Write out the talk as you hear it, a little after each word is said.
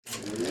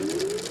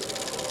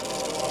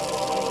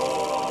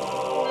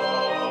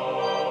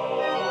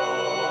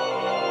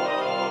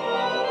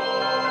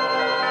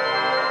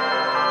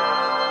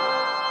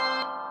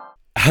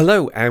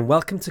Hello and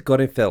welcome to God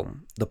in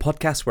Film, the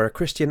podcast where a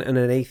Christian and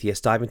an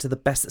atheist dive into the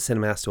best that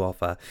cinema has to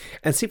offer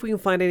and see if we can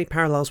find any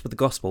parallels with the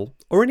gospel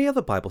or any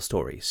other Bible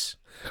stories.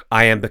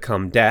 I am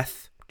Become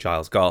Death,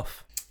 Giles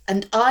Goff.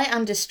 And I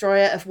am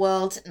Destroyer of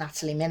Worlds,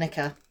 Natalie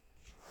Minaker.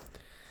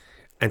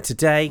 And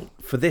today,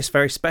 for this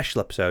very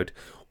special episode,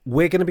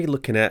 we're going to be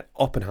looking at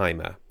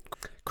Oppenheimer,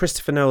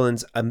 Christopher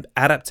Nolan's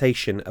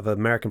adaptation of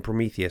American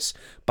Prometheus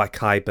by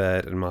Kai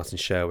Bird and Martin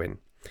Sherwin.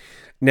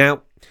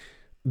 Now,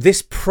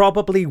 this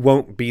probably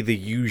won't be the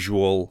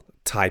usual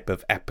type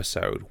of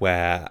episode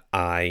where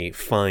I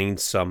find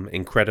some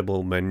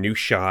incredible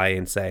minutiae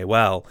and say,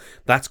 well,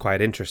 that's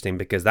quite interesting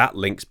because that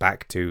links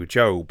back to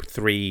Job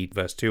 3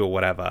 verse 2 or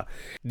whatever.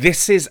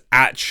 This is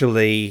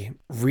actually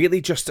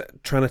really just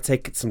trying to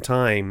take some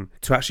time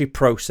to actually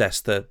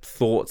process the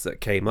thoughts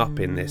that came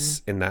up in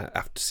that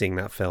after seeing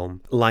that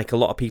film. Like a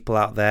lot of people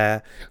out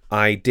there,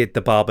 I did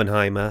the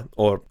Barbenheimer,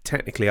 or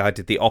technically I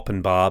did the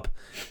Oppenbarb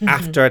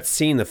after I'd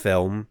seen the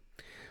film.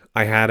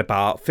 I had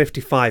about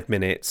 55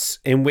 minutes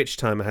in which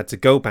time I had to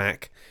go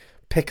back,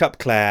 pick up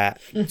Claire,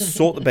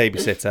 sort the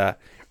babysitter,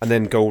 and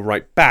then go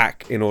right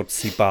back in order to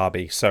see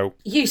Barbie. So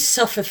you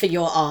suffer for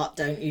your art,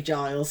 don't you,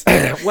 Giles?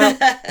 Well,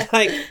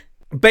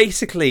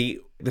 basically,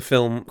 the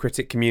film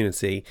critic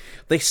community,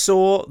 they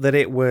saw that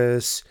it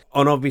was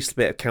an obvious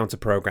bit of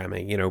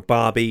counter-programming,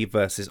 Barbie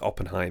versus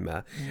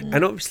Oppenheimer.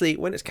 And obviously,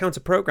 when it's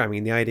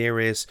counter-programming, the idea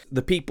is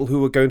the people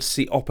who are going to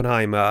see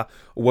Oppenheimer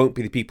won't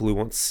be the people who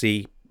want to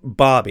see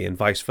Barbie and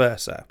vice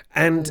versa.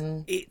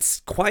 And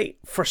it's quite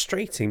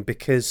frustrating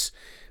because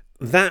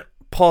that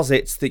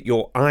posits that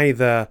you're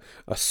either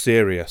a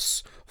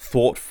serious,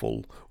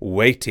 thoughtful,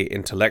 weighty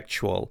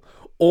intellectual,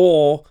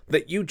 or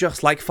that you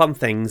just like fun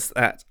things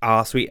that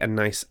are sweet and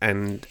nice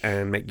and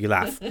make you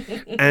laugh.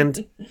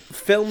 And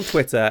film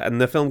Twitter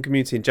and the film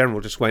community in general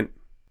just went,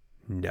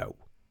 no.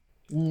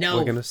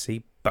 We're going to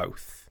see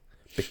both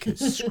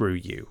because screw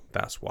you.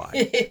 That's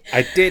why.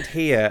 I did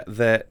hear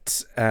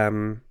that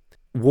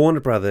Warner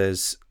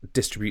Brothers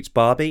distributes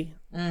Barbie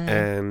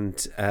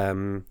and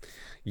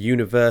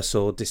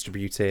Universal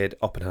distributed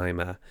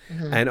Oppenheimer.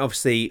 And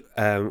obviously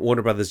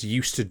Warner Brothers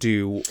used to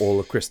do all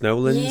of Chris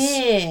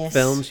Nolan's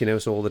films,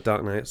 so all the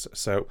Dark Knights.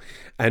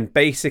 And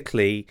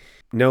basically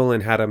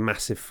Nolan had a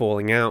massive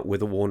falling out with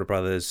the Warner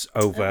Brothers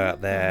over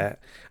there.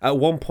 At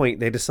one point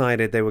they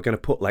decided they were going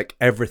to put like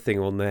everything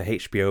on their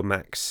HBO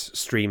Max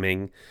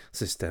streaming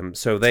system.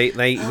 So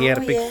he had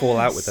a big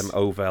fallout with them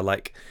over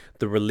like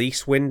the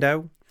release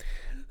window.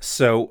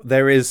 So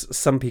there is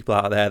some people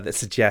out there that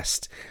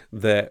suggest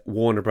that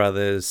Warner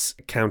Brothers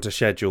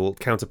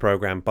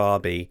counter-program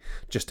Barbie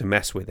just to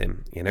mess with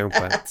him,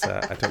 but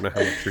I don't know how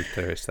much truth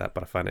there is to that,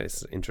 but I find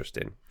it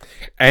interesting.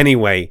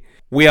 Anyway,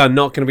 we are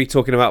not going to be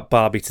talking about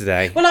Barbie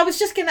today. Well, I was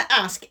just going to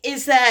ask,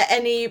 is there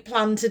any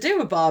plan to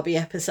do a Barbie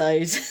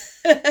episode?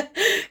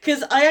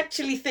 Because I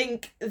actually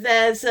think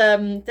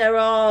there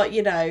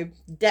are,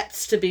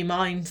 depths to be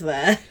mined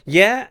there.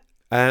 Yeah.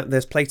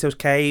 There's Plato's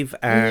Cave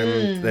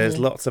and there's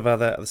lots of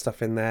other stuff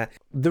in there.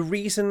 The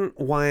reason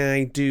why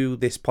I do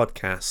this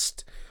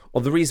podcast,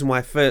 or the reason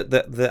why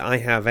that I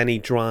have any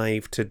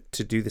drive to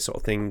do this sort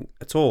of thing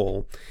at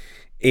all,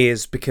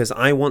 is because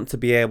I want to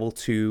be able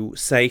to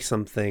say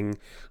something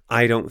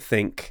I don't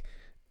think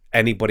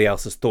anybody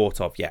else has thought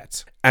of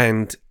yet.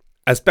 And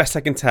as best I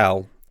can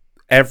tell,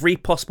 every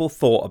possible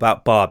thought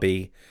about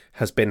Barbie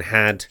has been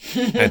had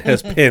and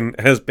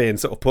has been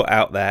sort of put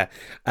out there.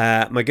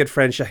 My good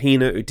friend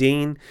Shahina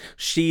Udeen,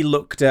 she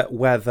looked at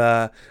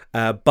whether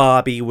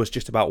Barbie was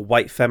just about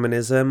white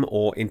feminism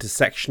or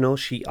intersectional.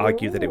 She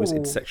argued that it was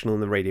intersectional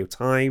in the Radio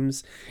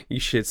Times. You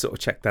should sort of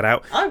check that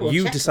out.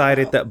 You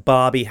decided that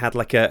Barbie had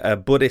like a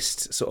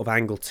Buddhist sort of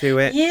angle to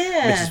it.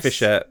 Yes. Mrs.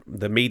 Fisher,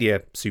 the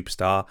media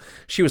superstar,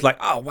 she was like,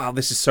 oh wow,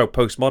 this is so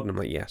postmodern. I'm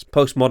like, yes,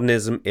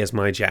 postmodernism is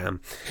my jam.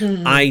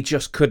 I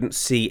just couldn't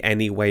see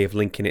any way of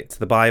linking it to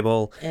the Bible.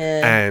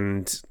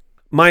 And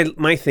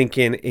my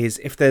thinking is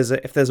if there's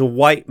a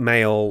white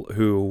male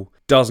who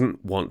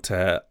doesn't want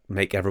to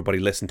make everybody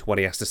listen to what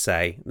he has to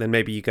say, then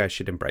maybe you guys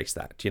should embrace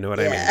that. Do you know what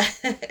I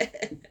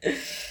mean?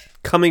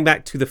 Coming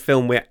back to the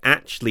film we're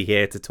actually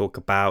here to talk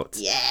about.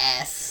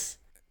 Yes.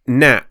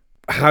 Nat,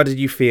 how did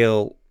you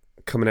feel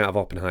coming out of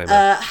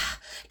Oppenheimer?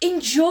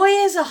 Enjoy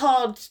is a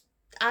hard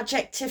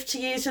adjective to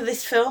use for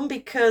this film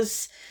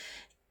because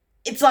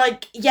it's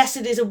like, yes,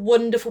 it is a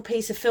wonderful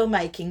piece of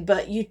filmmaking,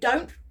 but you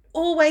don't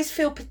always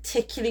feel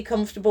particularly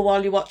comfortable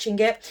while you're watching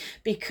it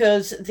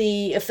because of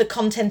the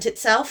content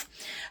itself.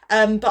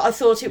 But I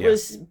thought it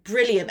was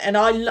brilliant, and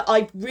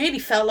I really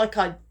felt like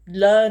I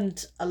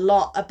learned a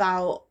lot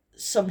about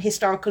some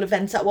historical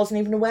events that I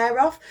wasn't even aware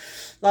of.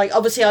 Like,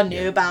 obviously I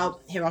knew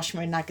about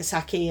Hiroshima and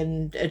Nagasaki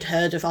and had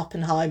heard of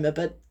Oppenheimer,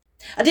 but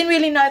I didn't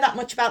really know that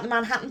much about the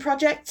Manhattan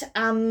Project,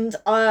 and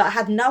I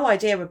had no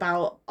idea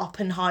about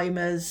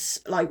Oppenheimer's,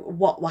 like,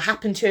 what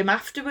happened to him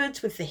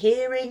afterwards with the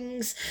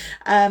hearings.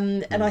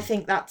 And I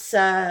think that's,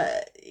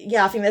 I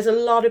think there's a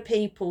lot of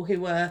people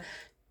who were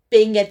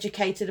being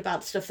educated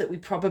about stuff that we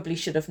probably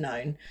should have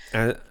known.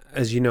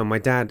 As you know, my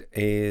dad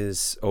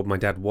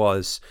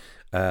was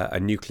a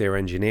nuclear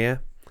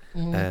engineer.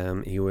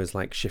 He was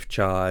like shift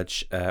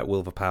charge at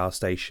Wilver Power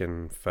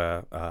Station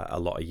for a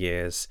lot of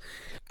years,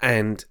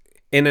 and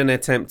in an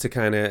attempt to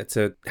kind of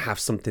to have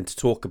something to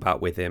talk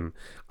about with him,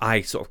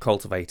 I sort of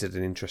cultivated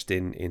an interest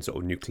in sort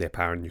of nuclear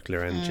power and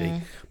nuclear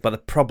energy. But the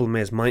problem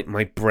is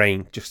my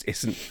brain just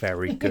isn't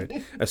very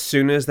good. As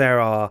soon as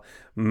there are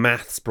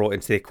maths brought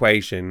into the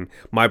equation,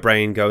 my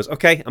brain goes,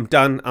 okay, I'm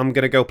done. I'm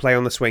going to go play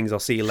on the swings. I'll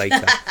see you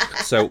later.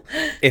 So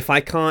if I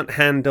can't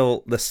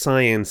handle the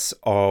science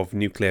of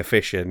nuclear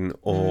fission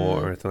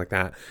or anything like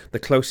that, the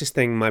closest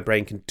thing my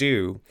brain can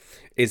do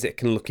is it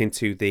can look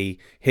into the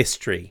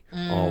history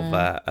of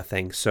a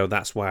thing. So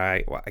that's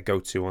why I go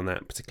to on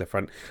that particular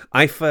front.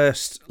 I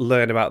first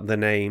learned about the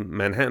name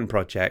Manhattan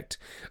Project,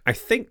 I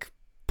think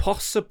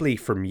possibly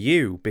from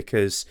you,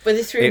 because Was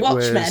it through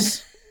Watchmen?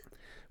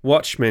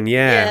 Watchmen,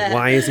 yeah.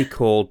 Why is he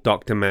called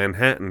Dr.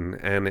 Manhattan?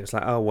 And it's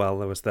like, oh, well,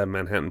 there was the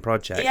Manhattan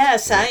Project. Yeah,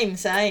 same.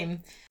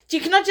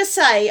 Can I just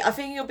say, I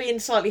think you're being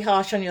slightly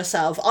harsh on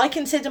yourself. I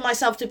consider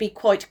myself to be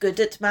quite good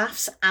at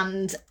maths,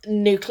 and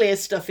nuclear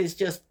stuff is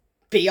just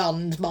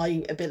beyond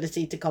my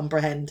ability to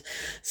comprehend.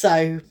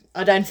 So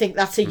I don't think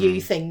that's a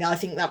you thing. I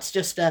think that's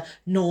just a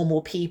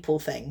normal people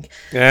thing.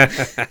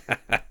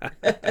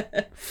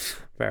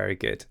 Very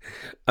good.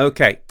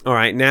 Okay. All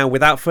right. Now,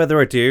 without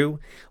further ado,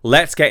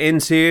 let's get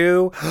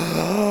into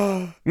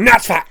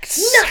Nuts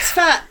Facts. Nuts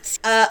Facts.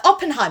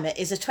 Oppenheimer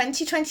is a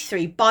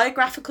 2023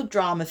 biographical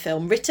drama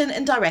film written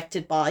and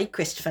directed by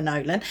Christopher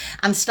Nolan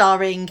and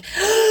starring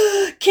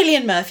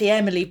Cillian Murphy,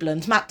 Emily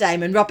Blunt, Matt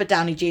Damon, Robert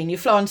Downey Jr.,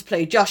 Florence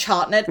Pugh, Josh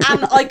Hartnett,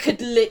 and I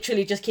could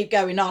literally just keep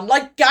going on.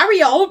 Like Gary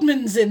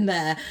Oldman's in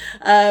there.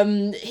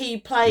 He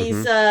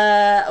plays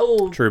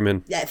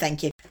Truman. Yeah,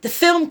 thank you. The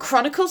film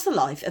chronicles the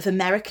life of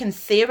American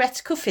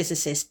theoretical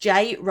physicist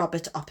J.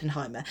 Robert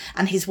Oppenheimer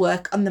and his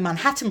work on the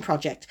Manhattan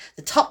Project,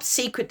 the top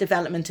secret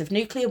development of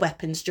nuclear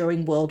weapons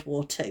during World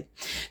War II.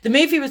 The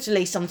movie was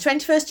released on the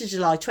 21st of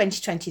July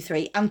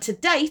 2023 and to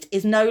date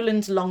is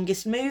Nolan's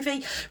longest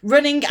movie,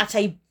 running at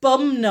a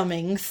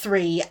bum-numbing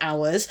 3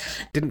 hours.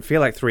 Didn't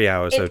feel like 3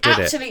 hours, though, did it?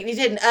 Absolutely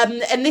didn't.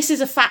 And this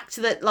is a fact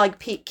that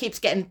keeps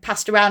getting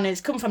passed around, and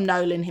it's come from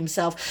Nolan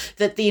himself,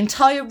 that the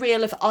entire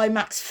reel of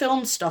IMAX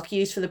film stock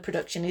used for the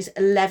production is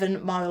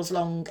 11 miles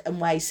long and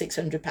weighs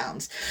 600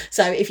 pounds.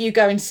 So if you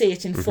go and see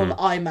it in full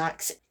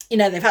IMAX,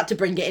 they've had to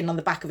bring it in on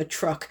the back of a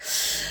truck.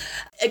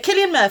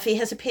 Cillian Murphy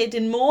has appeared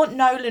in more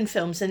Nolan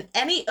films than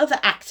any other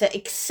actor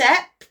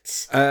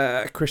except...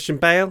 Christian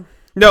Bale?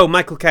 No,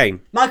 Michael Caine.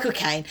 Michael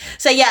Caine.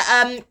 So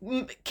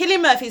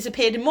Cillian Murphy has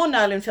appeared in more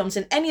Nolan films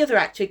than any other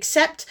actor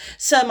except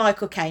Sir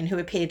Michael Caine, who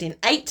appeared in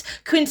 8.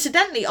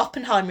 Coincidentally,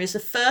 Oppenheimer is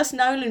the first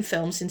Nolan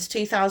film since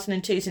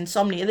 2002's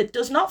Insomnia that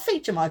does not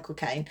feature Michael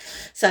Caine.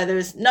 So there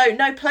is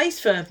no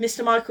place for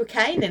Mr. Michael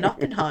Caine in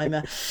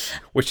Oppenheimer.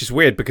 Which is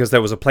weird because there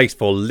was a place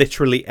for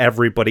literally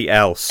everybody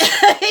else.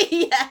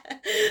 Yeah,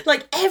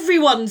 like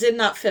everyone's in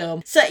that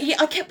film. So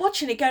I kept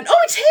watching it going, oh,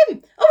 it's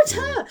him. Oh, it's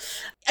her.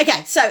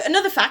 Okay, so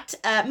another fact,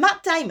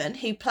 Matt Damon,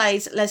 who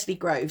plays Leslie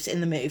Groves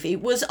in the movie,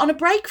 was on a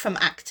break from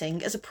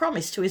acting as a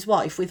promise to his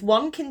wife with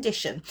one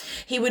condition.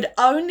 He would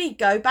only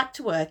go back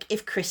to work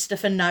if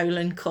Christopher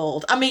Nolan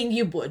called. I mean,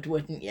 you would,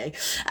 wouldn't you?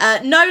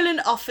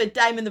 Nolan offered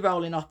Damon the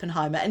role in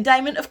Oppenheimer, and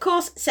Damon, of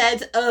course,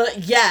 said,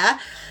 yeah.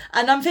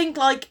 And I'm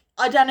thinking,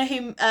 I don't know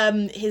who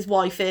his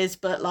wife is,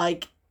 but,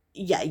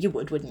 yeah, you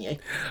would, wouldn't you?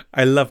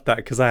 I love that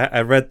because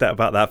I read that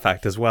about that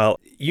fact as well.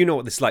 You know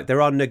what this is like.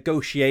 There are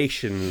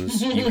negotiations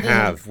you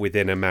have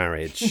within a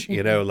marriage.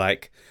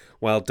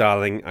 Well,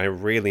 darling, I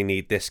really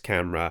need this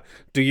camera.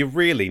 Do you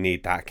really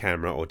need that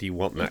camera, or do you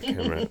want that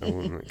camera? I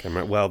want that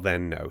camera. Well,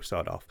 then no,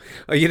 sod off.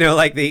 I'm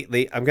going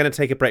to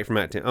take a break from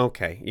acting.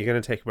 Okay, you're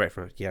going to take a break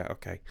from it. Yeah,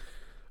 okay.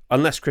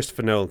 Unless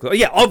Christopher Nolan calls.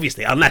 Yeah,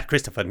 obviously, unless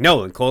Christopher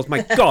Nolan calls.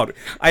 My God,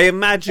 I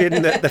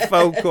imagine that the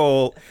phone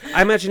call.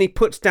 I imagine he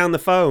puts down the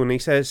phone and he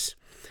says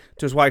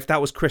to his wife,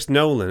 that was Chris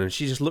Nolan. And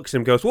she just looks at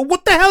him and goes, well,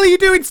 what the hell are you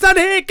doing? Stand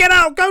here, get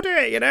out, go do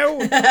it,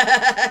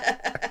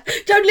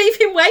 Don't leave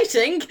him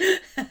waiting.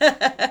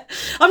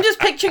 I'm just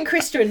picturing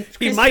Christopher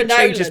He might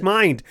Nolan. change his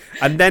mind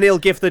and then he'll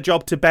give the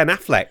job to Ben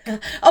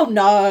Affleck. Oh,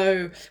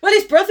 no. Well,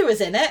 his brother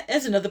was in it.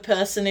 There's another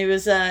person who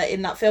was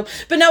in that film.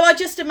 But no, I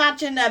just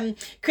imagine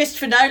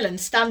Christopher Nolan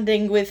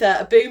standing with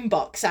a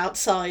boombox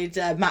outside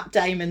Matt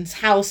Damon's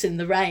house in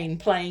the rain,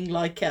 playing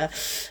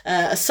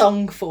a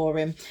song for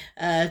him,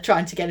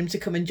 trying to get him to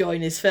come and join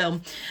his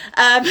film.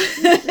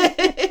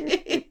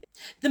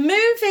 The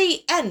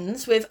movie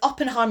ends with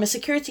Oppenheimer's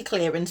security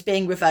clearance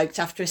being revoked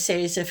after a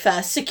series of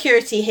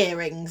security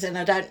hearings.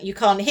 And you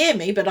can't hear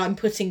me, but I'm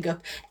putting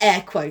up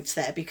air quotes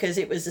there because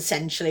it was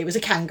a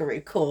kangaroo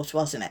court,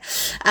 wasn't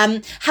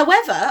it?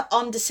 However,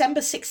 on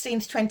December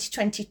 16th,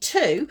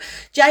 2022,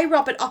 J.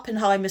 Robert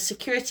Oppenheimer's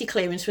security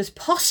clearance was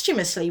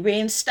posthumously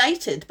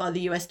reinstated by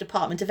the US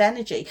Department of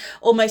Energy,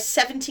 almost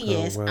 70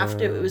 years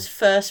after it was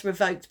first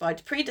revoked by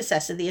its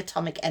predecessor, the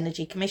Atomic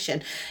Energy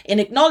Commission, in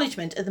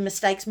acknowledgement of the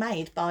mistakes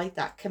made by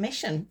that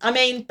commission. I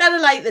mean, better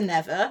late than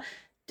never.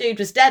 Dude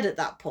was dead at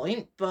that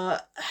point,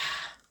 but...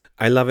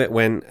 I love it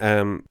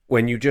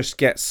when you just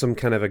get some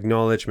kind of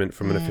acknowledgement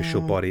from an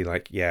official body,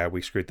 like, yeah, we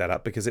screwed that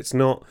up, because it's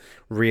not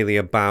really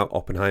about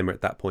Oppenheimer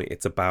at that point.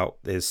 It's about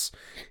his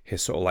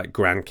sort of like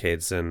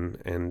grandkids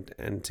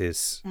and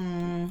his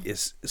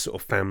sort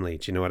of family.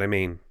 Do you know what I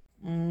mean?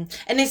 And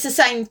it's the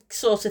same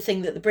sort of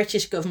thing that the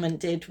British government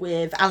did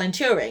with Alan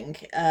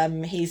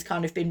Turing. He's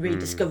kind of been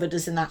rediscovered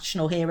as a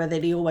national hero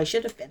that he always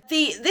should have been.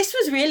 This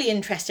was really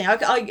interesting.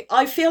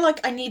 I feel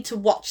like I need to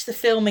watch the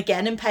film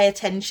again and pay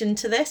attention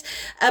to this.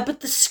 But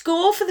the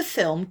score for the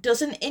film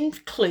doesn't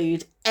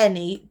include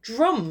any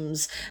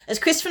drums, as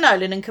Christopher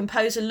Nolan and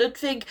composer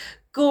Ludwig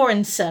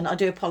Göransson, I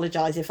do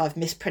apologise if I've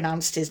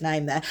mispronounced his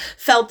name there,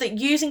 felt that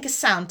using a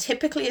sound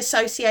typically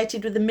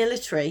associated with the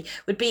military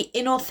would be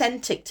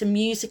inauthentic to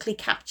musically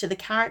capture the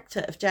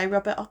character of J.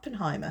 Robert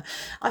Oppenheimer.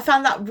 I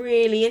found that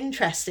really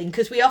interesting,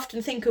 because we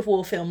often think of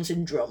war films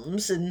in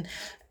drums, and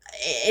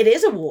it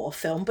is a war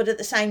film, but at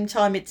the same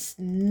time it's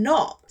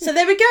not. So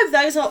there we go,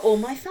 those are all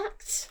my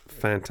facts.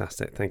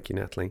 Fantastic, thank you,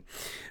 Natalie.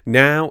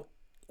 Now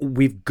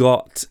we've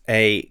got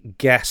a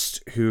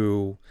guest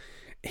who...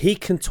 he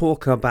can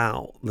talk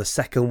about the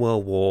Second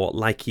World War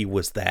like he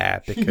was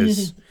there,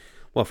 because,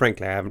 well,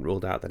 frankly, I haven't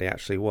ruled out that he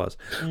actually was.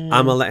 I'm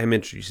going to let him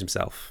introduce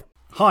himself.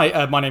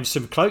 Hi, my name's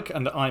Tim Cloak,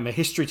 and I'm a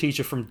history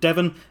teacher from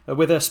Devon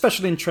with a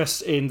special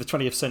interest in the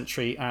 20th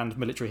century and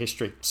military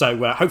history. So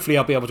hopefully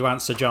I'll be able to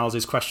answer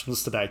Giles's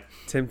questions today.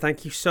 Tim,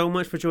 thank you so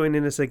much for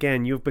joining us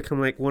again. You've become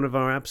like one of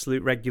our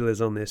absolute regulars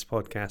on this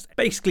podcast.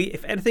 Basically,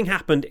 if anything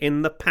happened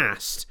in the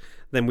past,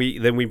 then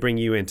we bring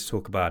you in to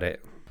talk about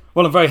it.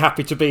 Well, I'm very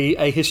happy to be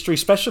a history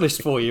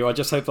specialist for you. I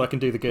just hope that I can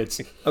do the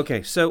goods.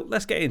 Okay, so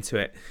let's get into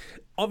it.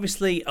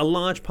 Obviously, a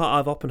large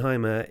part of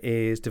Oppenheimer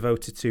is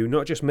devoted to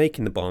not just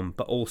making the bomb,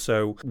 but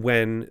also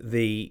when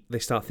they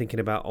start thinking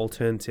about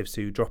alternatives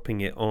to dropping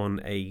it on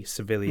a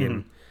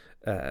civilian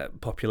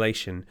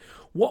population.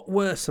 What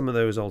were some of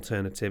those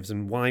alternatives,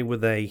 and why were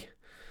they,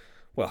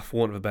 well, for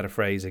want of a better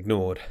phrase,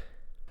 ignored?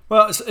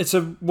 Well, it's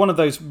one of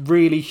those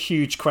really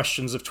huge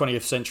questions of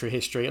 20th century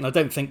history, and I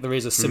don't think there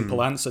is a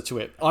simple answer to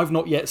it. I've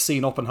not yet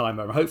seen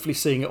Oppenheimer. I'm hopefully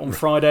seeing it on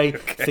Friday.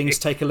 Okay. Things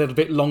take a little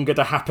bit longer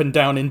to happen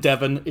down in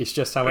Devon. It's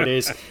just how it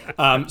is.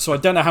 So I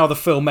don't know how the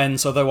film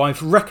ends, although I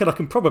reckon I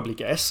can probably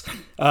guess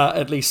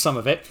at least some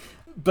of it.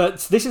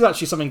 But this is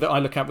actually something that I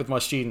look at with my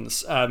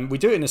students. We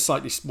do it in a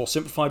slightly more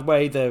simplified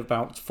way. They're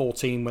about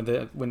 14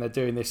 when they're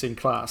doing this in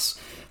class.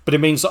 But it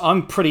means that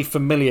I'm pretty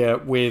familiar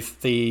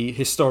with the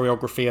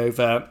historiography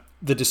over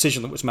the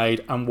decision that was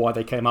made and why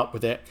they came up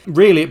with it.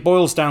 Really, it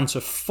boils down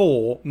to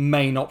 4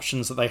 main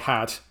options that they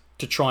had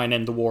to try and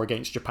end the war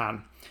against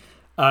Japan.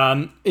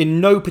 In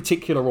no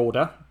particular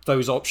order,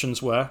 those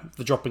options were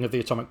the dropping of the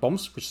atomic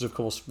bombs, which is, of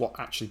course, what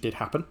actually did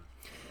happen.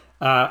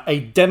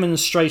 A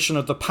demonstration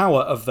of the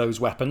power of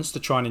those weapons to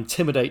try and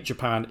intimidate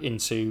Japan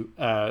into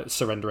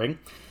surrendering.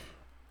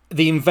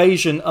 The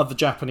invasion of the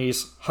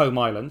Japanese home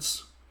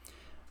islands.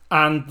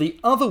 And the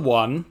other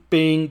one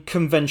being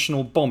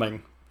conventional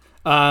bombing.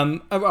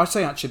 I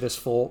say actually there's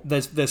 4.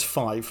 There's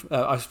 5.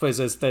 I suppose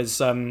there's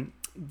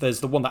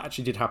the one that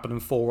actually did happen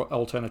and 4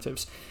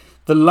 alternatives.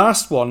 The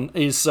last one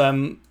is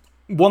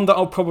one that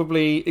I'll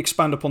probably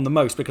expand upon the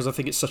most, because I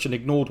think it's such an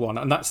ignored one,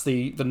 and that's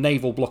the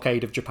naval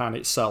blockade of Japan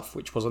itself,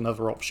 which was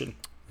another option.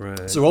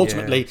 Right. So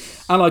ultimately,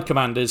 Allied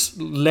commanders,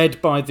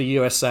 led by the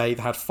USA,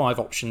 they had 5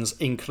 options,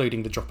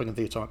 including the dropping of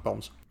the atomic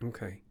bombs.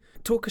 Okay.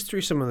 Talk us through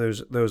some of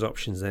those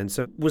options then.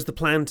 So was the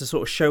plan to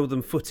sort of show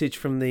them footage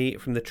from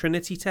the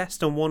Trinity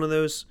test on one of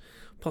those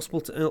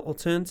possible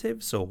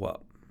alternatives, or what?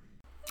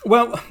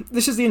 Well,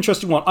 this is the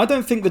interesting one. I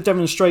don't think the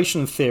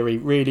demonstration theory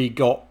really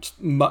got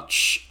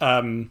much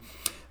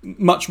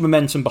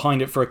momentum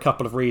behind it for a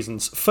couple of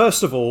reasons.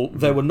 First of all,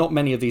 there were not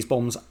many of these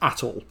bombs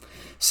at all.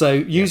 So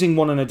using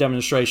one in a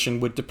demonstration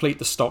would deplete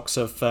the stocks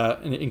of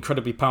an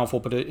incredibly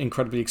powerful but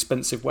incredibly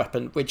expensive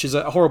weapon, which is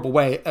a horrible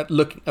way of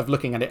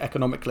looking at it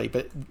economically,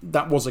 but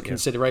that was a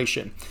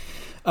consideration.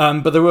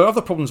 But there were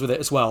other problems with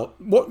it as well.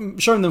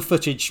 Showing them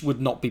footage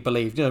would not be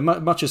believed. You know,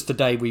 much as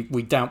today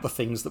we doubt the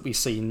things that we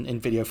see in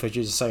video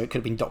footage, so it could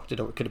have been doctored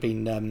or it could have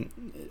been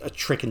a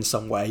trick in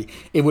some way.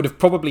 It would have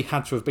probably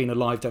had to have been a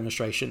live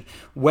demonstration.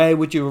 Where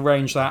would you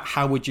arrange that?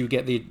 How would you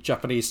get the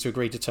Japanese to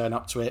agree to turn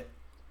up to it?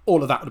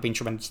 All of that would have been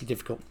tremendously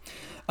difficult.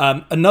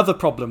 Another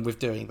problem with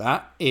doing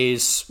that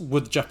is,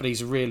 would the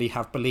Japanese really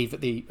have believed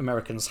that the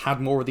Americans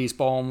had more of these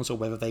bombs, or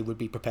whether they would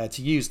be prepared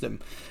to use them?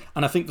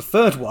 And I think the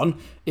third one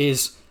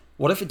is,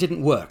 what if it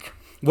didn't work?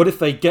 What if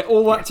they get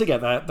all that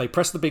together, they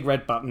press the big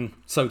red button,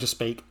 so to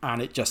speak,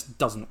 and it just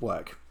doesn't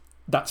work?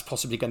 That's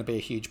possibly going to be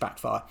a huge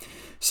backfire.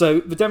 So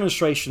the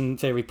demonstration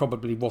theory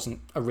probably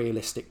wasn't a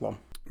realistic one.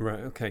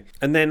 Right, okay.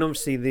 And then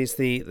obviously there's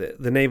the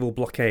naval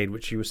blockade,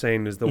 which you were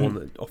saying is the one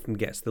that often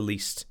gets the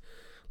least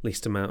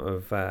amount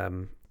of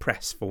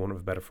press, for want of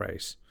a better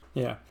phrase.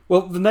 Yeah.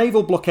 Well, the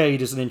naval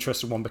blockade is an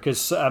interesting one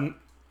because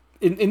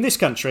in this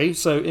country,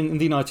 so in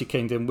the United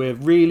Kingdom, we're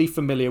really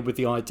familiar with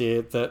the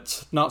idea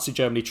that Nazi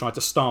Germany tried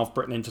to starve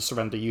Britain into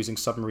surrender using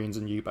submarines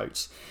and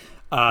U-boats.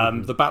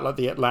 The Battle at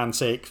the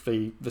Atlantic,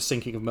 the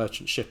sinking of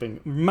merchant shipping,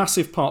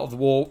 massive part of the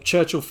war.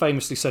 Churchill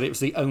famously said it was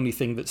the only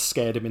thing that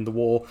scared him in the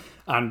war,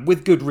 and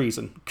with good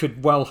reason.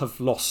 Could well have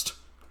lost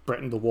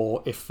Britain the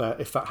war if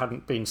that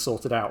hadn't been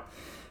sorted out.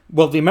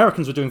 Well, the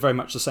Americans were doing very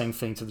much the same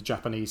thing to the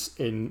Japanese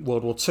in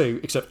World War II,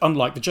 except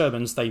unlike the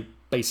Germans, they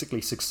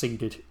basically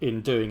succeeded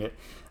in doing it.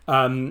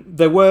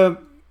 There were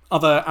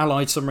other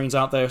Allied submarines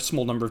out there, a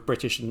small number of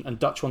British and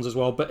Dutch ones as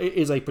well, but it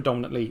is a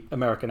predominantly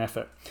American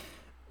effort.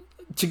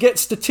 To get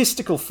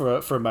statistical for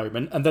a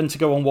moment, and then to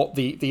go on what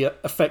the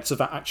effects of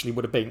that actually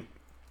would have been.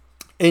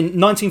 In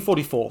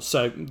 1944,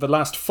 so the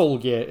last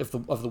full year of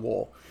the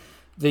war,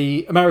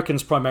 the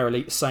Americans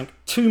primarily sank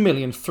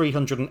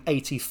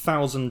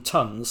 2,380,000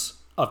 tons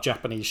of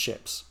Japanese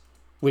ships,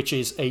 which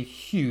is a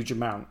huge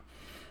amount.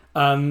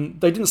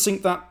 They didn't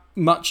sink that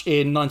much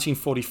in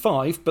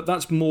 1945, but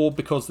that's more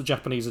because the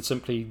Japanese had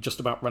simply just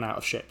about run out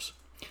of ships.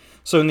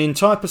 So in the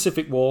entire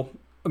Pacific War,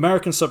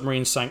 American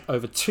submarines sank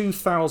over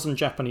 2,000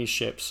 Japanese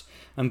ships,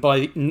 and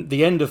by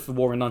the end of the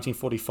war in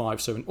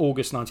 1945, so in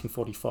August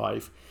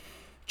 1945,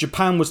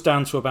 Japan was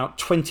down to about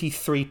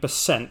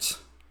 23%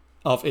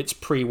 of its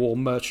pre-war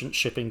merchant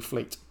shipping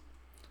fleet.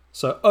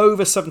 So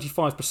over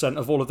 75%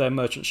 of all of their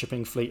merchant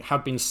shipping fleet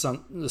had been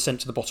sent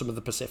to the bottom of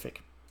the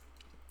Pacific.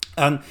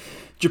 And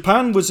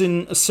Japan was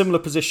in a similar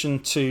position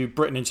to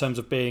Britain in terms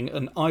of being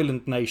an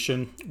island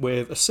nation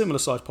with a similar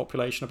sized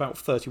population, about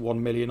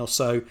 31 million or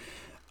so.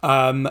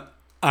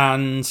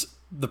 And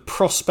the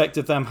prospect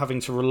of them having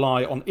to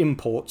rely on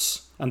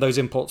imports, and those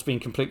imports being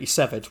completely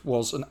severed,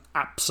 was an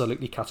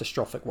absolutely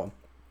catastrophic one.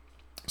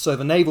 So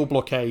the naval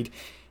blockade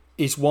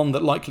is one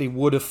that likely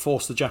would have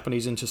forced the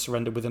Japanese into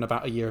surrender within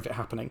about a year of it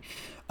happening.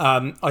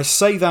 I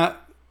say that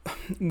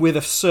with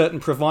a certain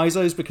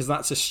provisos, because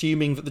that's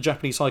assuming that the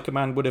Japanese High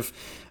Command would have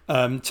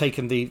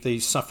taken the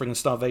suffering and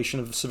starvation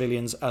of the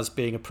civilians as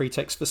being a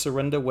pretext for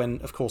surrender,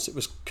 when of course it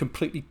was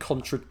completely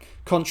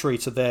contrary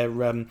to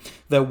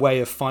their way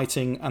of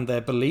fighting and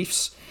their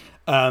beliefs.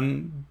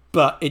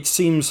 But it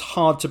seems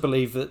hard to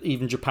believe that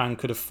even Japan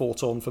could have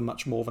fought on for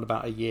much more than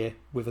about a year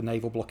with a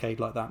naval blockade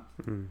like that.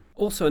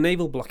 Also, a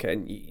naval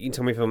blockade. You can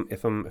tell me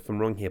if I'm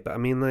wrong here, but I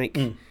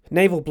mean,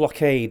 naval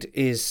blockade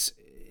is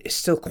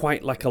still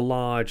quite like a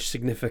large,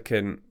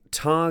 significant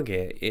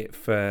target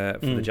for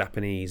the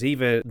Japanese.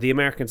 Either the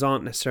Americans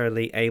aren't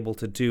necessarily able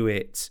to do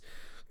it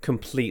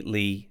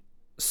completely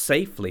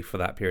safely for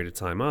that period of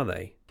time, are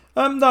they?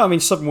 No, I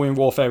mean, submarine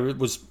warfare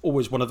was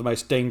always one of the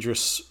most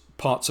dangerous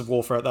parts of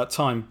warfare at that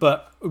time,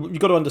 but you've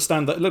got to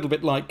understand that a little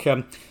bit like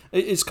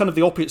it's kind of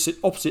the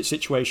opposite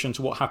situation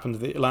to what happened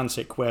in the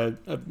Atlantic, where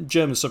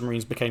German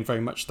submarines became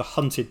very much the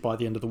hunted by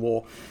the end of the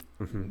war.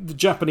 The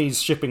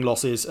Japanese shipping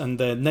losses and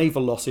their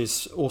naval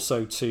losses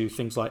also to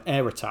things like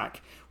air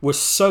attack were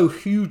so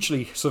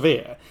hugely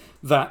severe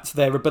that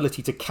their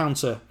ability to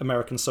counter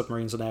American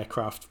submarines and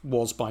aircraft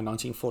was by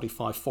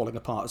 1945 falling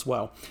apart as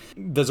well.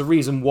 There's a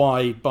reason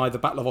why by the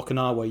Battle of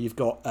Okinawa you've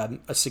got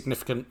a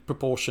significant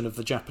proportion of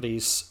the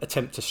Japanese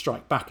attempt to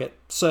strike back at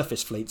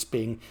surface fleets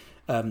being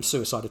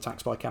suicide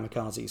attacks by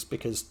kamikazes,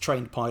 because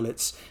trained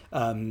pilots,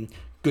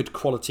 good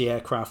quality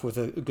aircraft with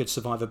a good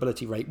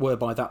survivability rate were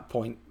by that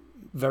point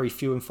very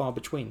few and far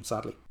between,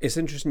 sadly. It's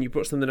interesting you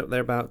brought something up there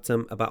about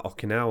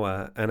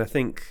Okinawa, and I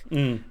think,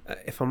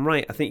 if I'm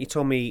right, I think you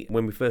told me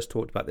when we first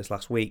talked about this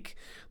last week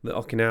that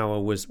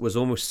Okinawa was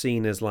almost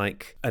seen as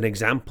like an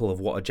example of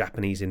what a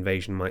Japanese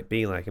invasion might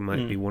be like. It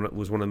might be one of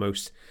the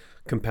most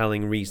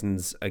compelling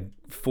reasons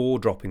for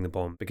dropping the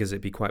bomb, because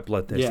it'd be quite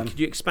bloodthirsty. Yeah. Could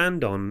you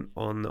expand on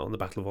the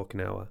Battle of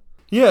Okinawa?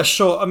 Yeah,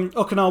 sure. I mean,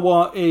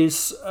 Okinawa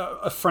is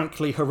a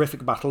frankly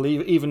horrific battle,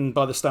 even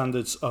by the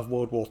standards of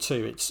World War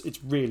II.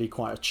 It's really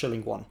quite a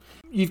chilling one.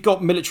 You've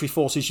got military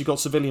forces, you've got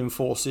civilian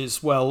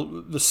forces. Well,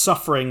 the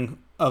suffering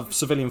of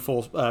civilian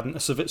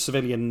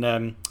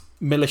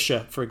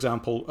militia, for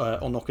example,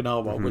 on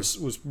Okinawa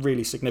was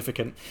really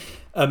significant.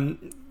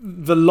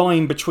 The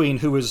line between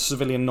who was a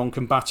civilian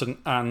non-combatant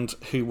and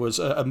who was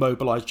a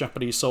mobilised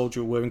Japanese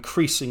soldier were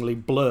increasingly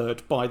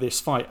blurred by this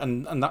fight,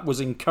 and that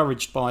was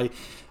encouraged by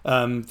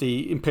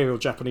the Imperial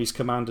Japanese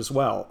Command as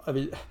well. I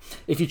mean,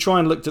 if you try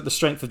and look at the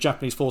strength of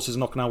Japanese forces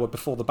in Okinawa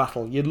before the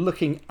battle, you're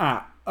looking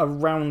at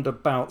around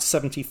about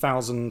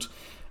 70,000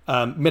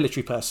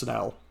 military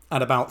personnel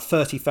and about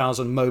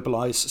 30,000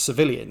 mobilised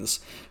civilians,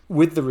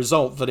 with the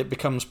result that it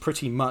becomes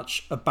pretty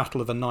much a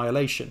battle of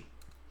annihilation.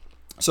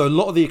 So a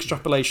lot of the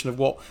extrapolation of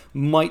what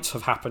might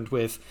have happened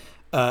with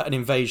an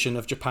invasion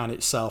of Japan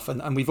itself,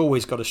 and we've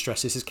always got to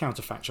stress this is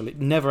counterfactual, it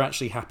never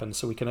actually happened,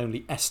 so we can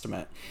only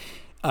estimate,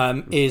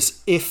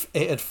 is if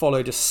it had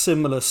followed a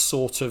similar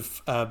sort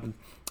of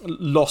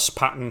loss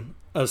pattern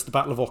as the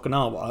Battle of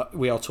Okinawa,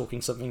 we are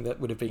talking something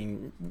that would have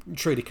been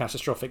truly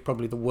catastrophic,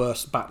 probably the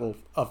worst battle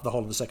of the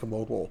whole of the Second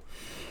World War.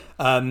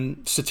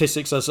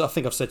 Statistics, as I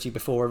think I've said to you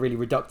before, are really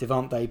reductive,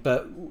 aren't they?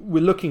 But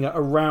we're looking at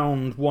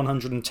around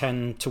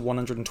 110 to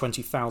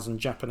 120,000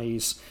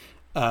 Japanese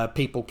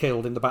people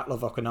killed in the Battle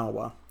of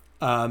Okinawa,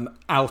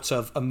 out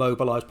of a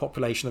mobilised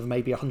population of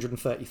maybe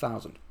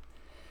 130,000.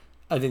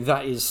 I think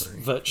that is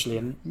virtually,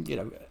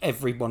 and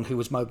everyone who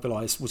was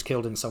mobilised was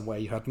killed in some way.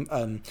 You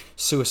had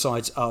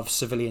suicides of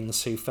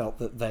civilians who felt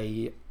that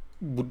they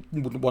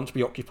wouldn't want to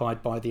be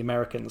occupied by the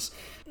Americans.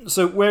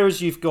 So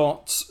whereas you've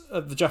got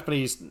the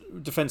Japanese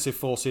defensive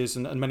forces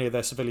and many of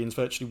their civilians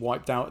virtually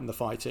wiped out in the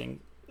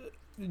fighting,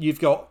 you've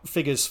got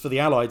figures for the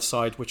Allied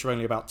side, which are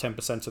only about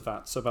 10% of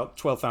that. So about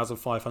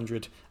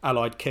 12,500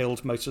 Allied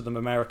killed, most of them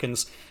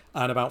Americans,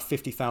 and about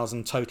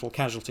 50,000 total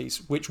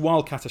casualties, which,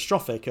 while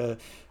catastrophic,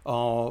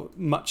 are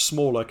much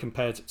smaller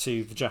compared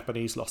to the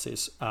Japanese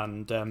losses.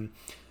 And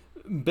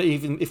but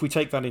even if we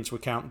take that into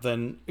account,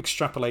 then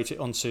extrapolate it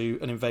onto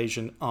an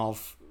invasion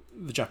of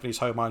the Japanese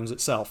home islands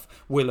itself,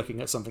 we're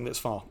looking at something that's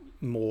far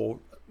more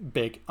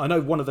big. I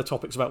know one of the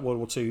topics about World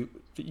War II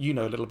that you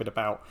know a little bit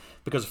about,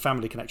 because of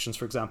family connections,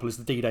 for example, is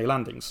the D-Day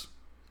landings.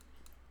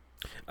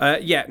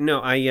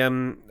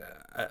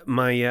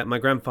 My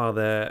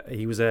grandfather,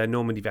 he was a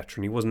Normandy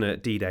veteran. He wasn't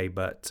at D-Day,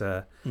 but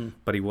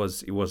he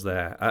was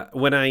there.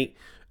 When I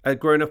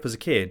growing up as a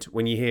kid,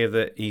 when you hear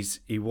that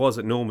he was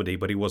at Normandy,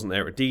 but he wasn't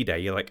there at D-Day,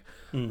 you're like,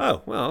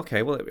 oh, well,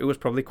 okay, well, it was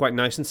probably quite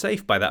nice and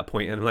safe by that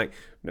point. And I'm like,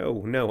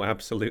 no,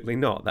 absolutely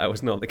not. That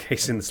was not the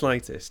case in the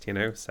slightest,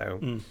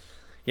 So,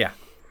 yeah.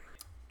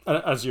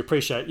 As you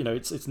appreciate,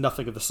 it's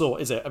nothing of the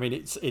sort, is it? I mean,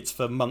 it's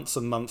for months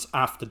and months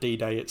after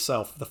D-Day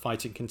itself, the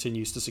fighting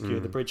continues to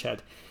secure the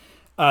bridgehead.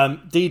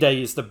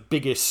 D-Day is the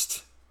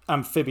biggest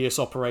amphibious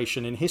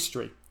operation in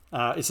history.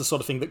 It's the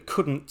sort of thing that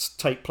couldn't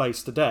take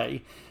place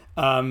today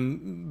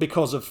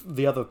because of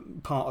the other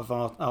part of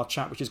our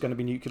chat, which is going to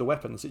be nuclear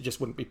weapons. It just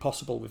wouldn't be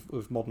possible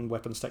with modern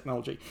weapons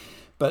technology.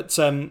 But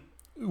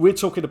we're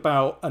talking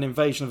about an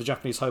invasion of the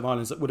Japanese home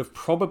islands that would have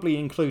probably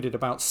included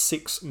about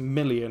 6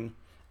 million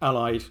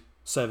Allied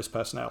service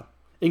personnel,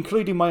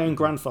 including my own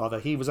grandfather.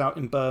 He was out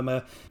in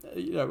Burma.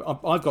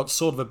 I've got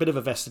sort of a bit of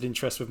a vested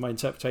interest with my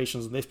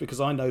interpretations of this,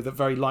 because I know that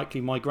very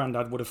likely my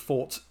granddad would have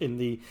fought in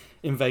the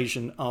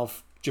invasion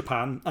of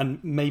Japan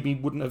and maybe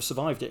wouldn't have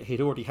survived it.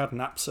 He'd already had an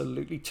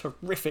absolutely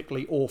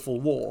terrifically awful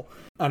war,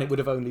 and it would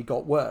have only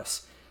got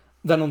worse.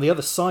 Then on the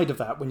other side of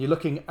that, when you're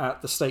looking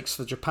at the stakes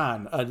for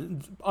Japan,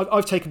 and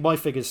I've taken my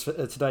figures for,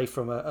 today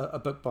from a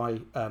book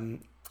by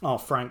R.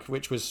 Frank,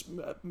 which was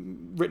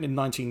written in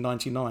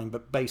 1999,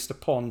 but based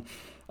upon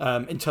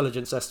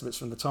intelligence estimates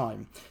from the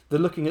time. They're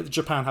looking at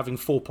Japan having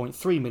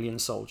 4.3 million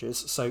soldiers,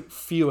 so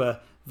fewer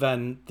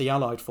than the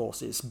Allied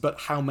forces,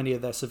 but how many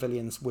of their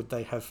civilians would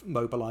they have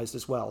mobilised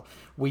as well?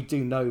 We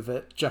do know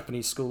that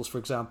Japanese schools, for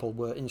example,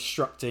 were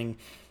instructing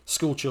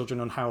school children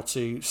on how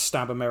to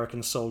stab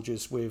American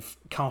soldiers with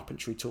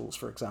carpentry tools,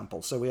 for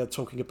example. So we are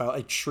talking about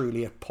a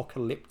truly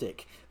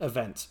apocalyptic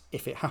event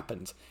if it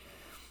happened.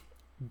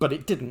 But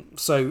it didn't.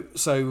 So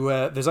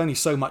there's only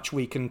so much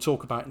we can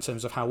talk about in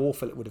terms of how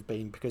awful it would have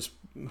been, because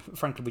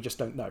frankly we just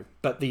don't know.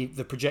 But the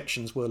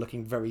projections were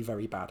looking very,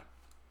 very bad.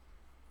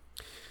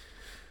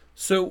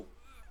 So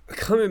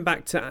coming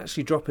back to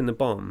actually dropping the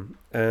bomb,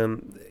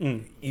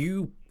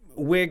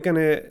 we're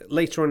gonna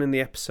later on in the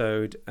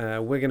episode,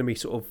 we're gonna be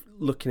sort of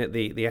looking at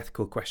the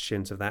ethical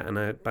questions of that,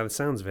 and by the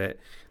sounds of it,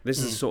 this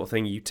is the sort of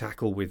thing you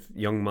tackle with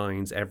young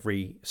minds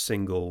every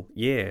single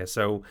year.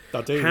 So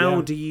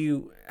how do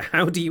you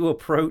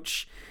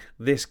approach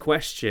this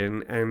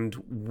question, and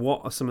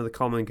what are some of the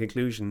common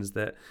conclusions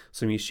that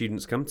some of your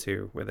students come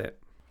to with it?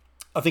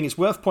 I think it's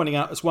worth pointing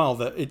out as well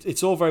that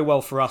it's all very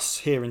well for us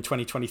here in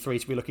 2023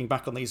 to be looking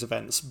back on these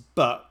events,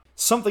 but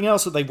something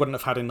else that they wouldn't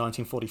have had in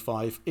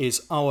 1945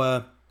 is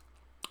our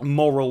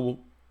moral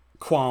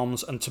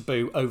qualms and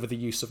taboo over the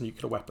use of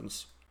nuclear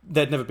weapons.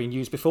 They'd never been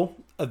used before.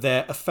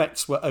 Their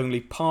effects were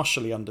only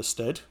partially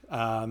understood.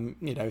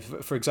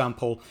 For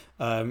example,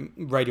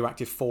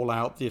 radioactive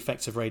fallout, the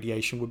effects of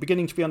radiation were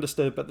beginning to be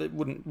understood, but it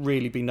wouldn't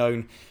really be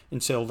known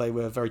until they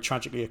were very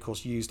tragically, of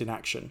course, used in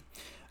action.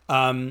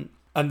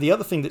 And the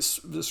other thing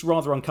that's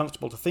rather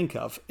uncomfortable to think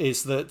of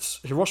is that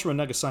Hiroshima and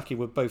Nagasaki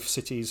were both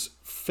cities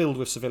filled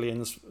with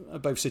civilians,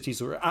 both cities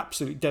that were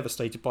absolutely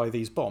devastated by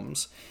these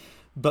bombs,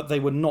 but they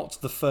were not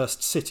the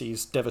first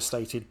cities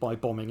devastated by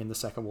bombing in the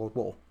Second World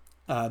War.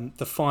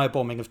 The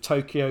firebombing of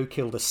Tokyo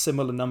killed a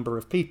similar number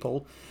of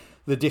people,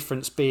 the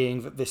difference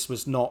being that this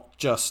was not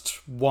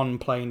just one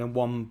plane and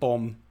one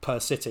bomb per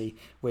city.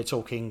 We're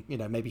talking,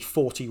 maybe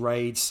 40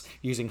 raids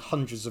using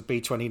hundreds of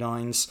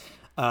B-29s,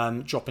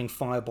 dropping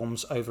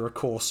firebombs over a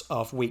course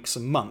of weeks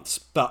and months,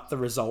 but the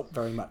result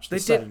very much the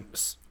same.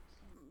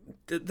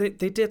 They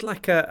did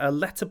like a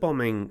letter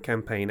bombing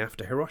campaign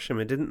after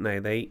Hiroshima, didn't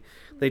they?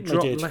 They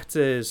dropped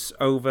letters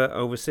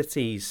over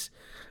cities,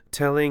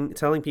 telling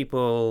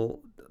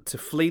people to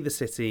flee the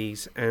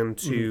cities and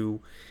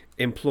to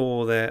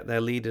implore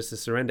their leaders to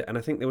surrender. And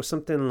I think there was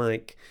something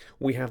like,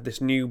 we have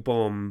this new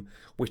bomb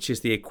which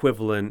is the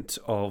equivalent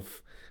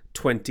of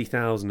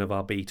 20,000 of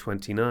our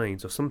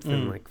B-29s or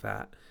something like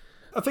that.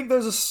 I think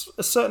there's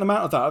a certain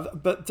amount of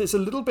that, but there's a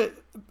little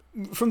bit,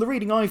 from the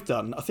reading I've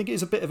done, I think it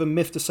is a bit of a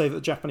myth to say that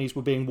the Japanese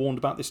were being warned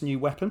about this new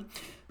weapon.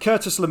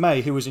 Curtis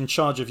LeMay, who was in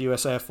charge of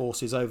US Air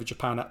Forces over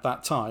Japan at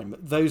that time,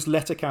 those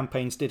letter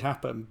campaigns did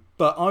happen,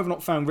 but I've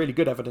not found really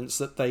good evidence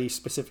that they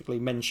specifically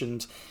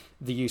mentioned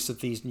the use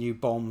of these new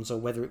bombs or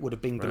whether it would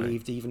have been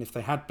believed even if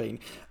they had been.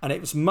 And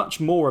it was much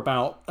more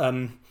about,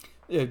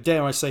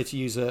 dare I say, to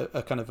use a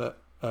kind of a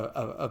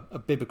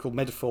biblical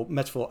metaphor,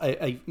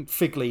 a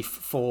fig leaf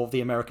for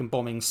the American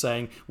bombings,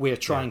 saying we're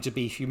trying to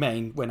be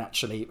humane, when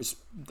actually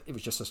it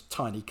was just a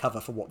tiny cover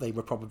for what they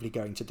were probably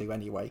going to do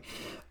anyway.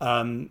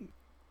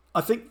 I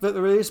think that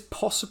there is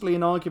possibly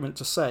an argument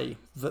to say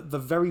that the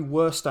very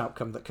worst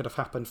outcome that could have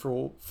happened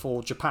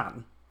for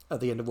Japan at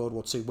the end of World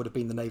War II would have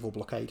been the naval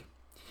blockade,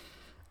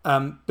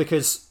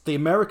 because the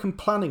American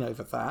planning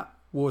over that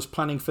was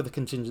planning for the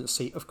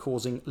contingency of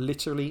causing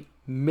literally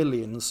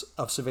millions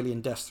of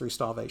civilian deaths through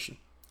starvation.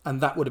 And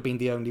that would have been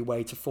the only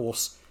way to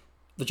force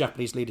the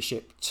Japanese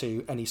leadership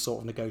to any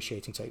sort of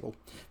negotiating table.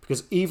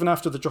 Because even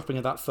after the dropping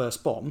of that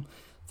first bomb,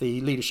 the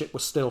leadership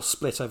was still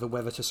split over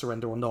whether to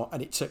surrender or not,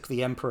 and it took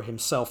the emperor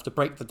himself to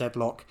break the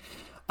deadlock.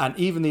 And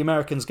even the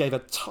Americans gave a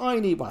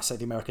tiny, well, I say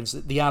the Americans,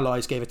 the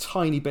Allies gave a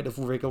tiny bit of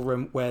wriggle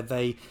room where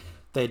they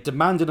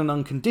demanded an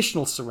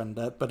unconditional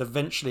surrender, but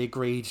eventually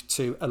agreed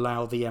to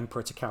allow the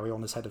emperor to carry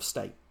on as head of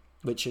state,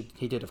 which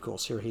he did, of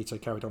course.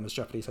 Hirohito carried on as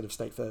Japanese head of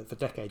state for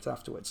decades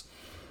afterwards.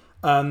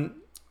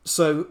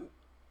 So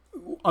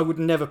I would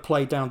never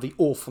play down the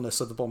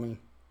awfulness of the bombing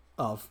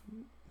of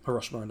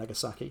Hiroshima and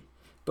Nagasaki.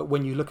 But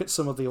when you look at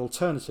some of the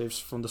alternatives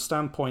from the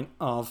standpoint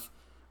of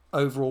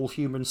overall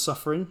human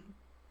suffering,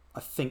 I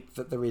think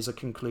that there is a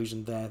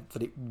conclusion there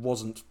that it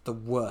wasn't the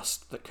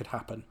worst that could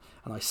happen.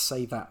 And I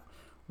say that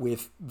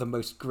with the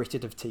most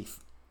gritted of teeth.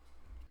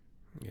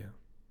 Yeah.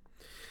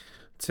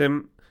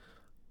 Tim,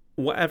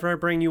 whatever I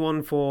bring you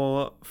on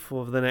for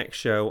the next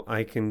show,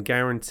 I can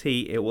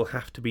guarantee it will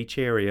have to be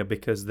cheerier,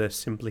 because there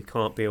simply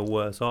can't be a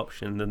worse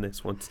option than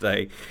this one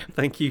today.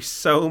 Thank you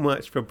so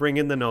much for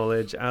bringing the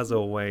knowledge, as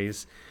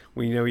always.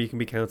 We know you can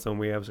be counted on.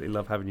 We absolutely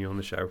love having you on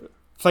the show.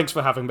 Thanks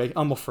for having me.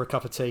 I'm off for a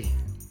cup of tea.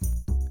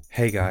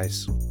 Hey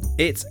guys,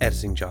 it's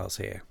Editing Giles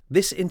here.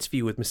 This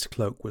interview with Mr.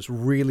 Cloak was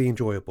really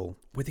enjoyable,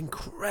 with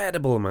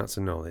incredible amounts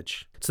of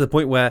knowledge, to the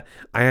point where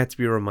I had to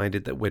be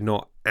reminded that we're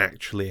not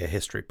actually a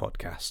history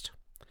podcast.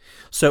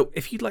 So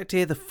if you'd like to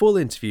hear the full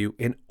interview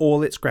in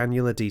all its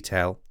granular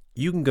detail,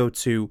 you can go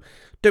to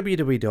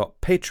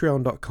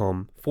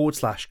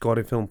www.patreon.com/God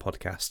in Film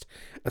Podcast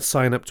and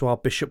sign up to our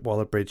Bishop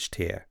Waller-Bridge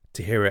tier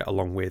to hear it,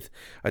 along with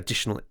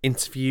additional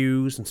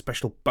interviews and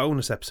special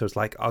bonus episodes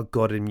like our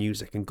God in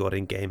Music and God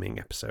in Gaming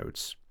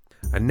episodes.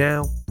 And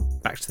now,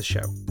 back to the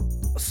show.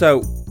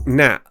 So,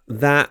 Nat,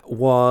 that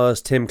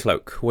was Tim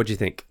Cloak. What do you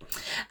think?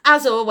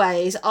 As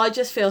always, I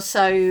just feel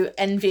so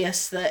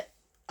envious that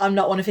I'm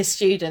not one of his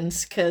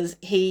students, because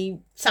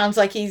he sounds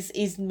like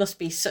he's must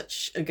be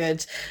such a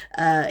good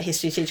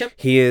history teacher.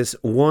 He is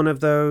one of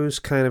those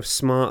kind of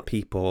smart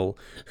people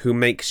who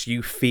makes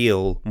you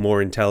feel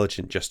more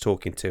intelligent just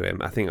talking to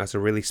him. I think that's a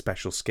really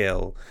special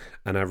skill,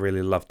 and I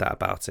really love that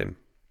about him.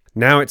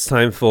 Now it's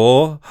time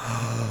for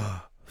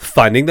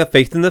Finding the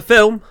Faith in the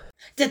Film.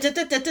 Da, da,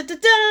 da, da, da, da,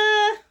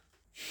 da.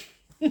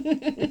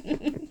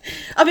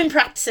 I've been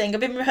practicing. I've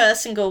been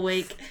rehearsing all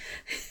week.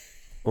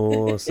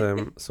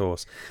 Awesome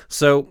sauce.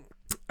 So,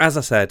 as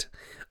I said,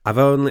 I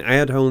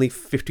had only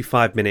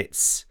 55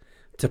 minutes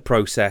to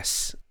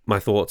process my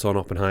thoughts on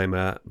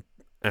Oppenheimer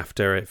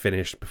after it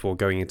finished, before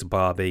going into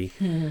Barbie.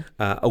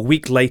 A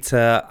week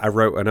later, I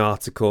wrote an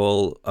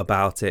article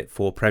about it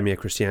for Premier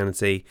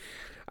Christianity,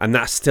 and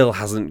that still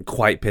hasn't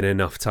quite been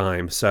enough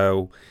time.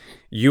 So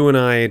you and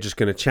I are just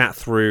going to chat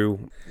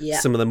through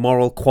some of the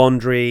moral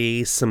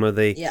quandaries, some of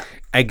the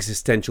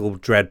existential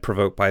dread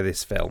provoked by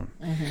this film.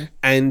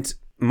 And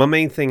my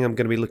main thing I'm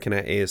going to be looking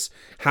at is,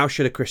 how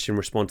should a Christian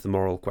respond to the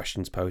moral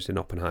questions posed in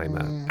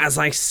Oppenheimer? As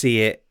I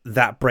see it,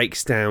 that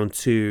breaks down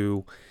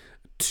to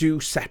two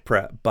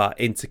separate but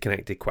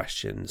interconnected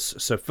questions.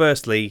 So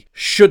firstly,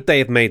 should they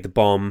have made the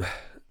bomb,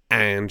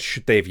 and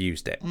should they have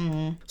used it?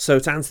 So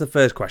to answer the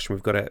first question,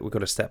 we've got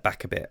to step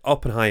back a bit.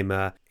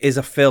 Oppenheimer is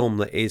a film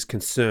that is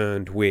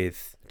concerned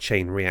with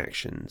chain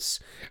reactions,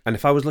 and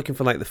if I was looking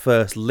for like the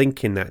first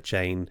link in that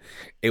chain,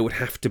 it would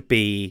have to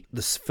be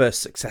the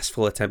first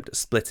successful attempt at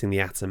splitting the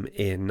atom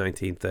in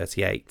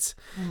 1938.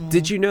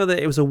 Did you know that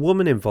it was a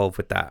woman involved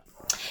with that?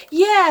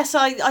 Yes,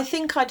 I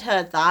think I'd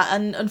heard that,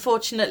 and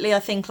unfortunately I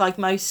think, like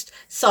most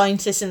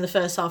scientists in the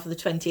first half of the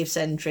 20th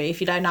century, if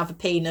you don't have a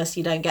penis,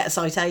 you don't get a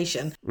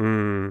citation.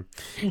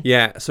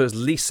 Yeah, so it's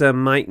Lisa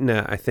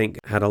Meitner, I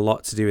think, had a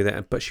lot to do with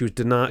it, but she was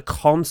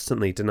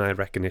constantly denied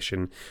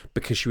recognition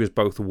because she was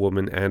both a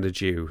woman and a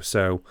Jew.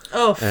 So,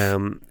 Double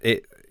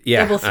threat.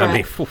 I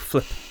mean,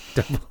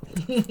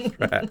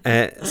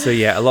 So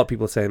yeah, a lot of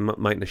people say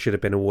Meitner should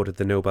have been awarded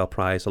the Nobel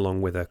Prize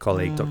along with a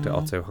colleague, Dr.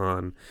 Otto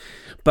Hahn.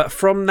 But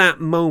from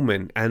that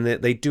moment, and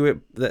they do it,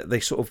 they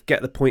sort of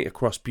get the point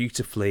across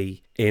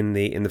beautifully in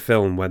the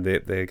film when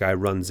the guy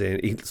runs in,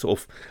 he sort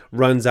of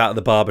runs out of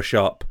the barber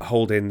shop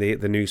holding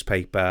the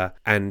newspaper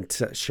and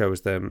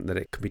shows them that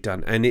it can be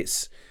done. And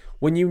it's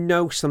when you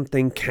know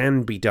something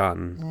can be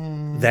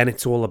done, then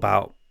it's all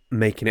about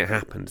making it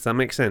happen. Does that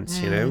make sense?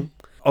 You know,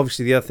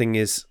 obviously the other thing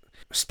is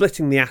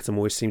splitting the atom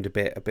always seemed a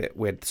bit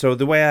weird. So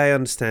the way I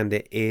understand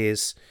it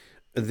is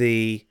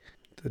the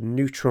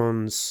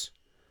neutrons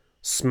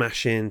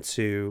smash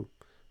into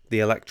the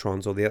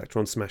electrons, or the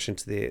electrons smash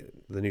into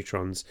the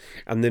neutrons,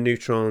 and the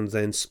neutrons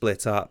then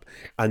split up,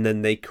 and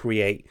then they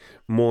create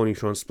more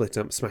neutrons split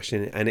up,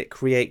 smashing, and it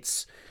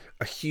creates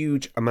a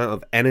huge amount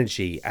of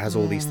energy as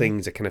all these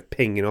things are kind of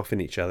pinging off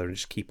in each other and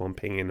just keep on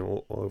pinging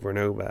all over and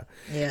over.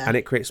 Yeah. And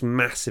it creates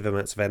massive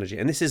amounts of energy.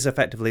 And this is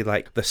effectively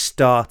like the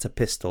starter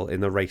pistol in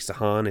the race to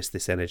harness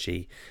this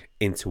energy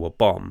into a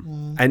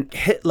bomb. And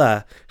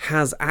Hitler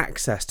has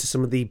access to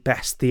some of the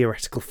best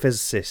theoretical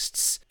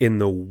physicists in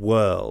the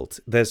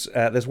world. There's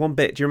one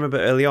bit, do you remember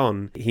early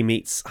on, he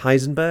meets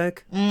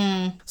Heisenberg?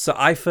 So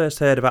I first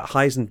heard about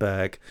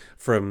Heisenberg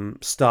from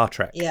Star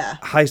Trek. Yeah.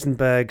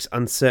 Heisenberg's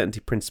uncertainty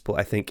principle,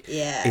 I think,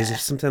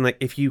 is something like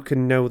if you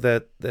can know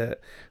the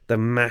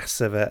mass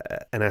of an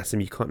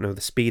atom, you can't know the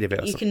speed of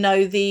it. You can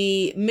know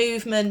the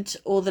movement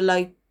or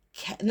the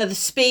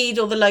speed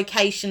or the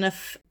location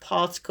of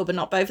particle, but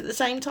not both at the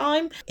same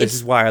time. This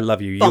is why I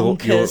love you.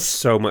 You're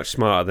so much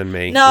smarter than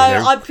me. No,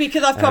 you know?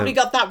 because I've probably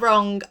got that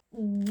wrong.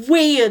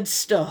 Weird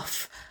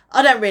stuff.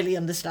 I don't really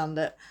understand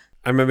it.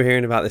 I remember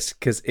hearing about this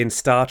because in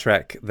Star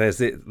Trek, there's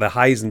the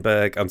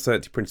Heisenberg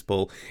uncertainty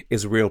principle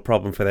is a real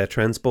problem for their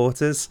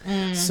transporters.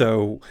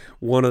 So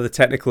one of the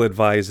technical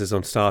advisors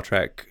on Star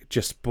Trek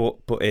just put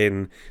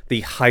in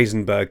the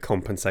Heisenberg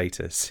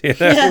compensators. You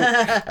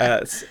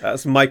know?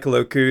 That's Michael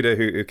Okuda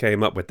who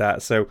came up with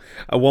that. So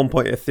at one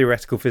point, a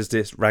theoretical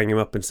physicist rang him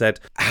up and said,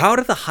 "How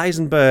do the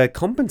Heisenberg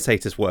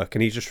compensators work?"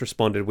 And he just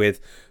responded with,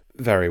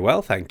 "Very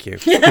well, thank you."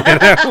 You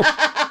know?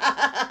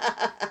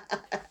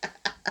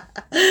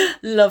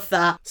 Love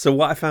that. So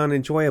what I found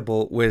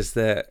enjoyable was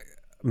that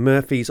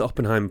Murphy's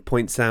Oppenheimer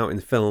points out in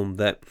the film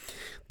that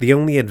the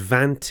only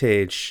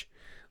advantage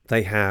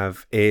they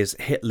have is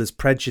Hitler's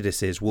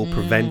prejudices will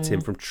prevent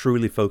him from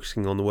truly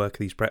focusing on the work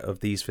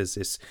of these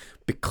physicists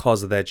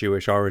because of their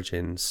Jewish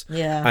origins.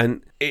 Yeah.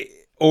 And it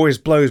always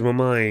blows my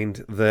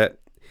mind that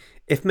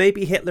if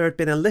maybe Hitler had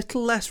been a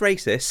little less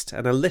racist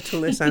and a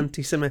little less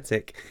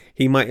anti-Semitic,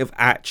 he might have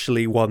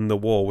actually won the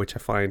war, which I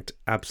find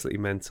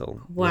absolutely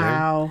mental.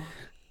 Wow. You know?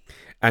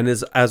 And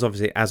as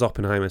obviously, as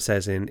Oppenheimer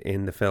says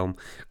in the film,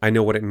 I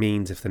know what it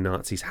means if the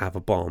Nazis have a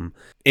bomb.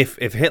 If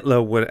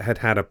Hitler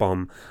had a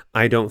bomb,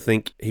 I don't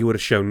think he would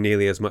have shown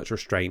nearly as much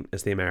restraint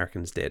as the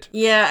Americans did.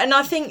 Yeah, and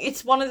I think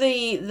it's one of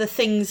the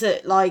things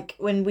that, like,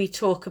 when we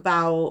talk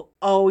about,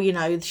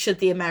 should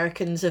the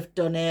Americans have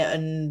done it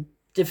and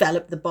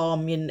developed the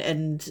bomb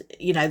and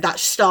that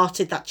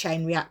started that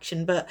chain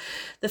reaction. But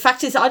the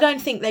fact is, I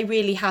don't think they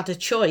really had a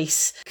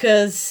choice,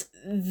 because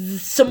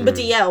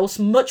somebody else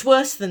much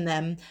worse than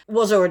them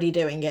was already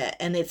doing it,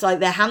 and it's like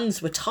their hands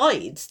were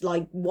tied.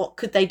 Like, what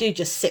could they do?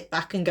 Just sit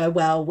back and go,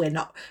 well,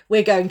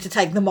 we're going to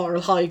take the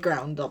moral high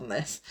ground on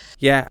this.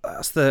 Yeah,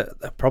 that's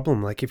the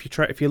problem. Like, if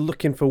you're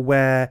looking for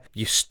where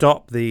you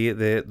stop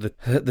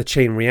the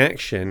chain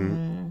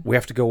reaction, we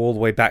have to go all the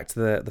way back to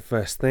the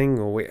first thing,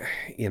 or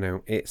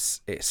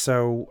it's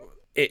so.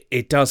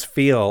 It does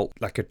feel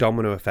like a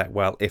domino effect.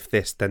 Well, if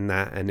this, then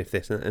that, and if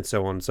this, and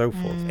so on and so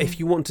forth. If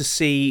you want to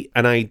see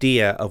an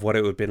idea of what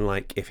it would have been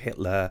like if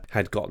Hitler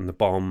had gotten the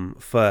bomb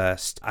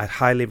first, I'd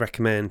highly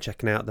recommend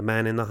checking out The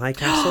Man in the High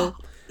Castle.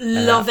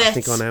 Love it. I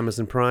think on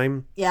Amazon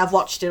Prime. Yeah, I've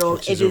watched it all.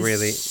 It is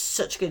really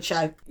such a good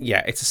show.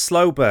 Yeah, it's a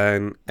slow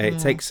burn. It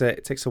takes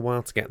a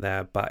while to get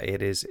there, but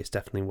it's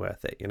definitely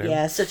worth it.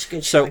 Yeah, such a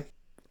good show. So,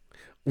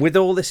 with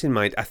all this in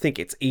mind, I think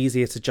it's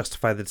easier to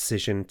justify the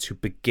decision to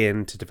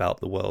begin to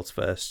develop the world's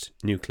first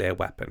nuclear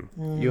weapon.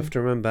 You have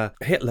to remember,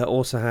 Hitler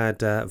also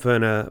had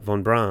Werner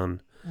von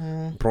Braun,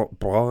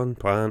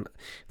 Braun,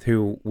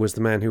 who was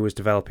the man who was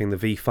developing the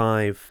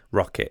V5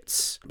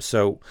 rockets.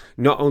 So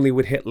not only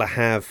would Hitler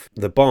have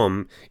the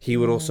bomb, he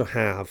would also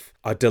have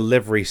a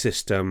delivery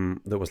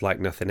system that was like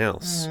nothing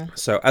else.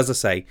 So as I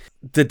say,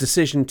 the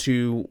decision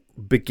to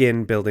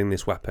begin building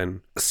this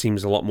weapon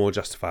seems a lot more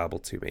justifiable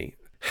to me.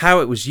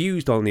 How it was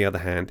used, on the other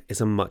hand, is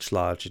a much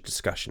larger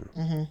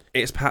discussion.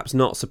 It's perhaps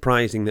not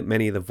surprising that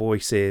many of the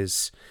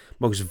voices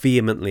most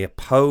vehemently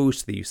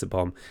opposed to the use of the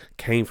bomb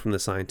came from the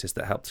scientists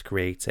that helped to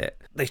create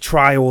it. They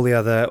try all the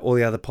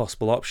other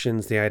possible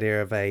options, the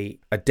idea of a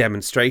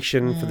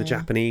demonstration for the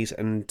Japanese,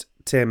 and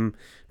Tim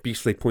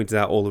beautifully pointed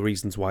out all the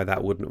reasons why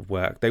that wouldn't have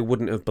worked. They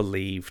wouldn't have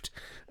believed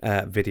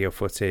video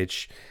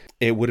footage.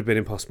 It would have been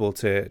impossible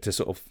to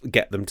sort of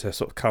get them to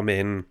sort of come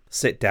in,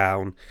 sit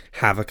down,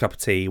 have a cup of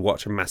tea,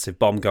 watch a massive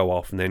bomb go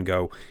off, and then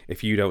go,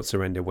 if you don't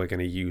surrender, we're going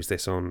to use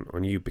this on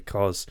you.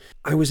 Because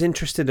I was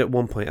interested at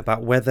one point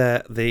about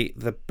whether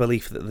the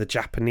belief that the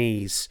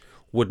Japanese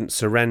wouldn't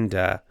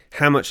surrender,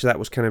 how much of that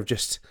was kind of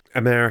just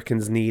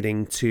Americans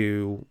needing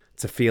to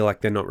feel like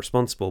they're not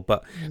responsible.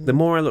 But the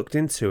more I looked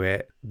into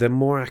it, the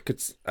more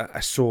I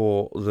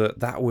saw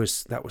that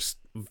was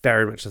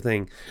very much the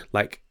thing.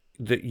 Like,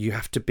 that you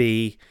have to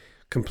be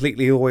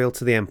completely loyal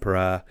to the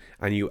emperor,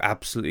 and you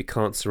absolutely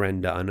can't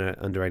surrender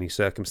under any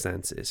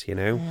circumstances.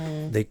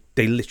 They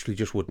literally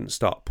just wouldn't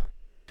stop.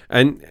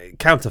 And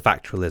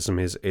counterfactualism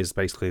is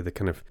basically the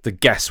kind of the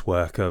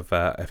guesswork of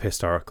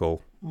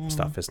historical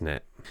stuff, isn't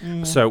it?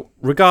 So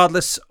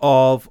regardless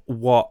of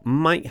what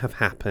might have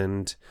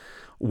happened,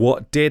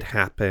 what did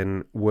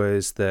happen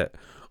was that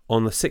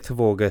on the 6th of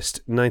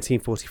August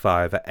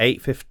 1945 at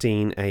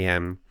 8:15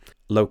 a.m.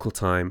 local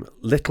time,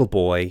 little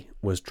boy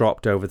was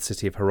dropped over the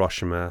city of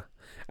Hiroshima,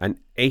 and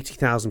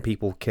 80,000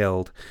 people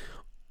killed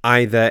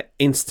either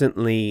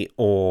instantly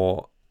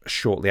or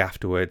shortly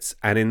afterwards.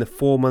 And in the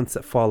 4 months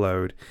that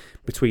followed,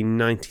 between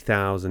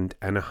 90,000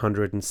 and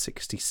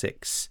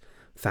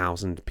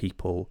 166,000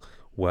 people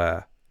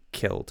were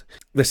killed.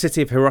 The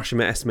city of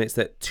Hiroshima estimates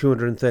that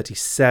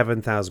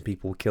 237,000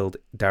 people were killed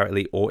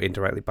directly or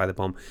indirectly by the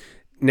bomb.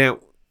 Now,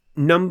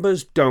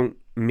 numbers don't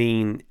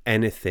mean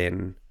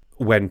anything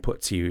when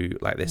put to you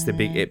like this.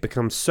 It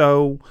becomes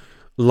so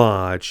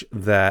large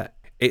that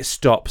it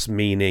stops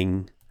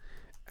meaning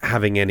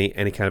having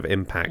any kind of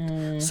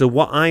impact. So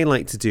what I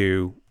like to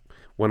do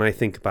when I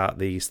think about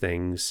these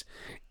things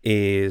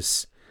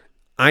is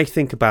I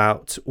think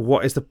about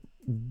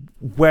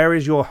where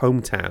is your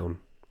hometown?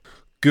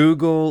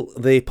 Google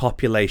the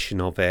population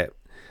of it,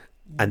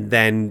 and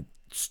then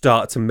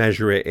start to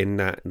measure it in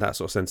that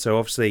sort of sense. So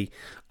obviously,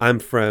 I'm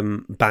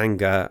from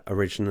Bangor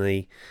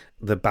originally.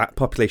 The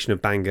population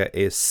of Bangor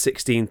is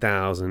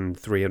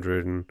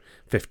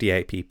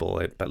 16,358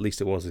 people, at least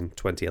it was in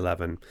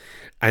 2011.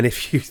 And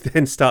if you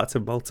then start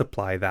to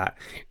multiply that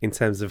in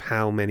terms of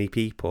how many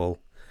people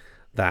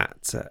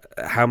that,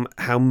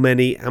 how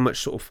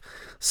much sort of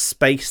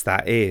space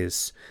that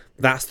is,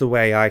 that's the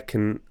way I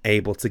can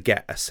able to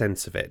get a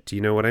sense of it. Do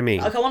you know what I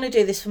mean? Like, I want to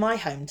do this for my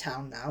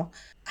hometown now.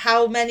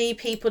 How many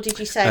people did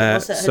you say it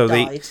was that had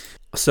died?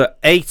 So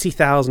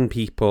 80,000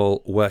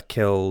 people were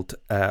killed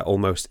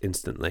almost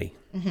instantly.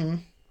 Mm-hmm.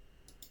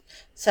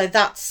 So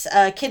that's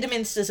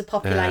Kidderminster's a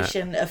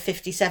population of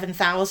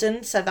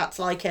 57,000. So that's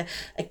like a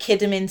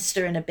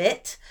Kidderminster and a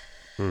bit,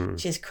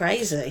 which is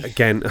crazy.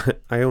 Again,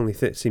 I only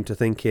seem to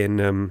think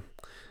in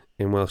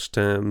Welsh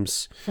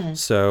terms.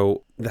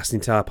 So that's the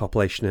entire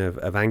population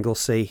of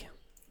Anglesey.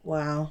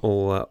 Wow.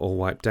 All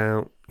wiped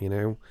out,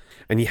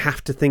 And you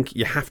have to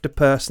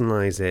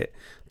personalise it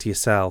to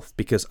yourself,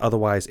 because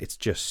otherwise it's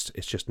just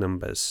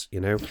numbers,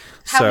 How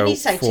many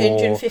say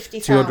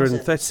 250,000?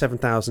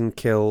 237,000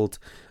 killed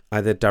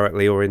either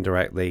directly or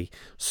indirectly.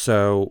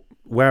 So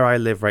where I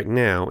live right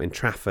now in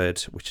Trafford,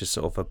 which is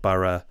sort of a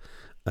borough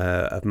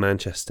of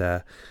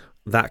Manchester,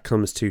 that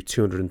comes to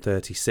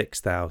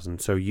 236,000.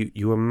 So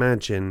you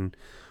imagine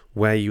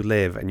where you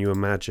live, and you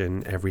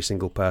imagine every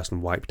single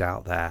person wiped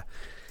out there,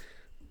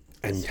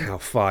 and how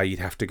far you'd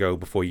have to go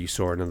before you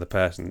saw another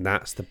person.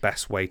 That's the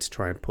best way to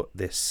try and put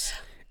this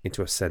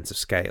into a sense of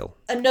scale.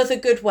 Another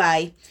good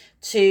way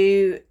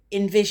to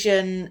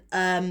envision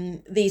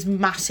these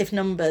massive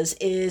numbers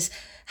is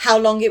how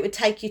long it would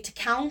take you to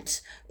count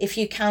if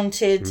you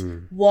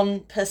counted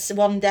one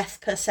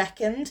death per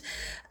second.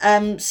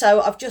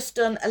 So I've just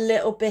done a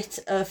little bit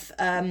of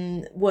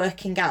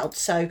working out.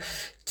 So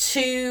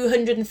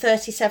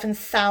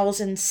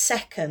 237,000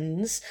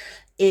 seconds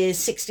is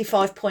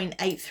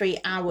 65.83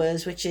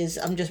 hours, which is,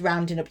 I'm just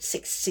rounding up to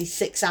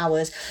 66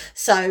 hours.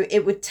 So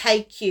it would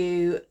take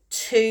you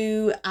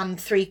 2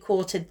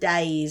 3/4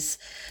 days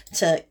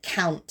to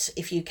count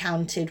if you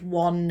counted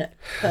one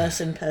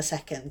person per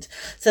second.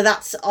 So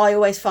I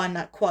always find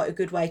that quite a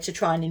good way to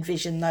try and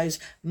envision those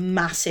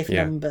massive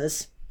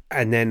numbers.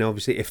 And then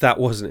obviously, if that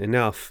wasn't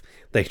enough,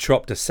 they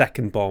dropped a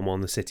second bomb on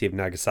the city of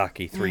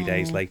Nagasaki 3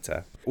 days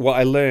later. What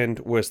I learned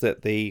was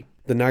that the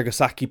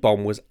Nagasaki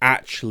bomb was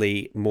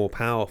actually more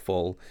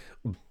powerful,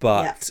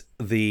 but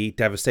the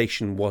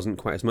devastation wasn't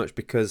quite as much,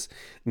 because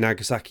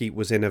Nagasaki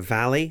was in a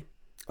valley,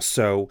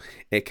 so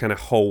it kind of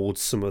holds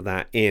some of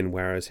that in,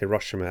 whereas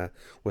Hiroshima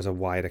was a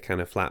wider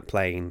kind of flat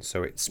plain,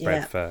 so it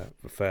spread for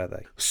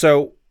further.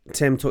 So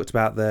Tim talked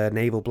about the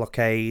naval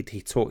blockade.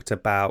 He talked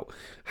about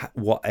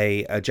what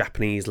a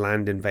Japanese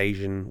land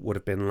invasion would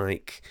have been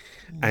like.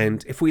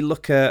 And if we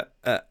look at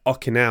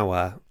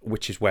Okinawa,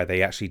 which is where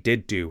they actually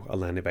did do a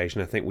land invasion,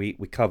 I think we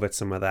covered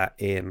some of that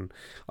in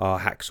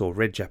our Hacksaw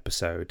Ridge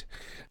episode.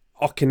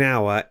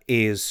 Okinawa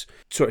is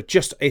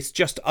it's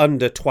just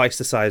under twice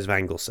the size of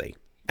Anglesey.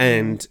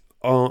 And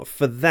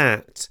for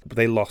that,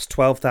 they lost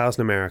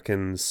 12,000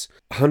 Americans,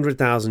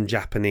 100,000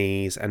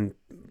 Japanese, and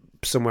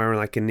somewhere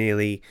like a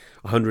nearly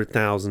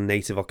 100,000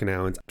 native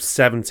Okinawans,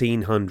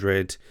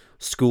 1,700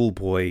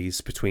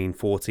 schoolboys between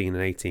 14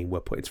 and 18 were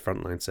put into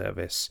frontline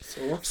service.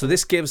 So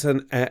this gives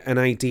an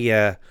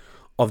idea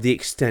of the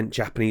extent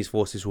Japanese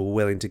forces were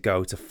willing to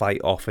go to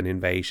fight off an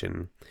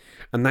invasion.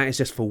 And that is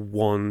just for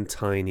one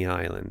tiny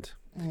island.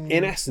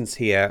 In essence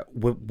here,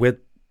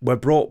 we're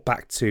brought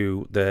back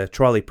to the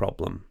trolley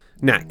problem.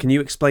 Nat, can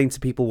you explain to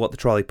people what the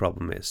trolley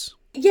problem is?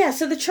 Yeah,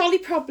 so the trolley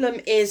problem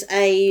is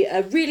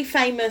a really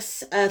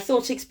famous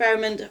thought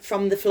experiment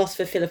from the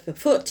philosopher Philippa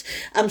Foot.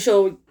 I'm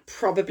sure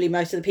probably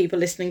most of the people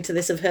listening to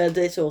this have heard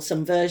it or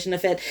some version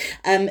of it.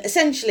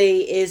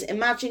 Essentially is,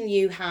 imagine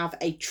you have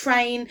a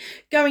train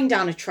going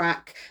down a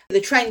track.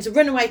 The train's a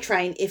runaway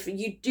train. If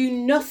you do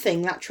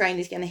nothing, that train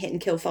is going to hit and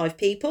kill 5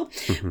 people.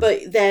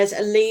 But there's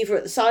a lever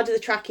at the side of the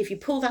track. If you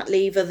pull that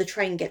lever, the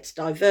train gets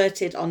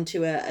diverted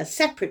onto a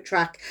separate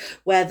track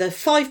where the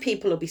 5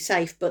 people will be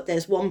safe, but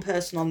there's one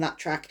person on that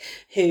track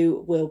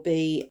who will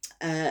be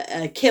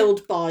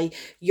killed by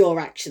your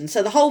action.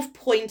 So the whole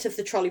point of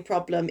the trolley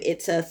problem,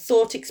 it's a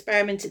thought experiment.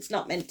 It's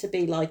not meant to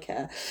be like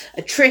a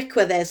trick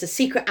where there's a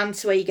secret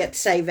answer where you get to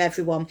save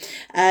everyone.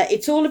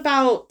 It's all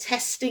about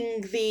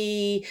testing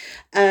the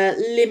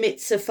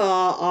limits of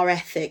our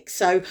ethics.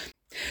 So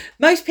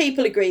most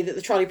people agree that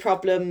the trolley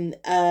problem,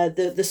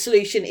 the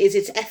solution is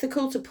it's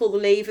ethical to pull the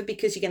lever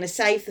because you're going to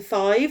save the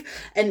 5,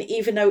 and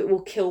even though it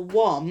will kill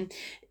 1,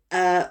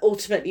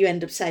 ultimately you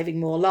end up saving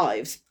more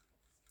lives.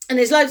 And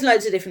there's loads and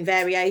loads of different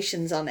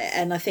variations on it.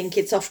 And I think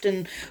it's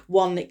often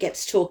one that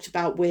gets talked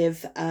about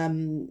with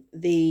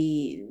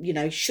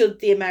should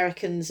the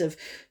Americans have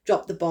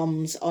dropped the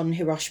bombs on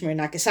Hiroshima and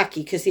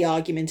Nagasaki? Because the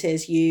argument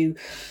is you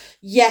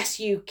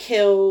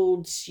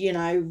killed,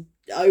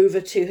 over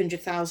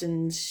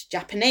 200,000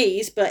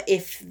 Japanese, but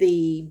if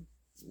the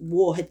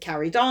war had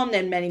carried on,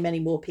 then many, many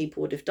more people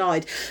would have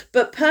died.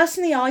 But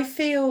personally, I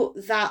feel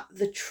that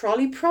the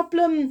trolley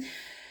problem,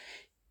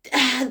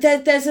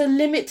 there's a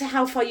limit to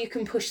how far you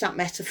can push that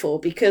metaphor,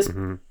 because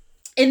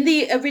in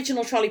the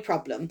original trolley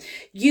problem,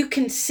 you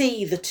can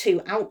see the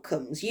 2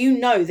 outcomes. You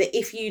know that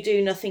if you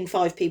do nothing,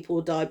 5 people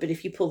will die, but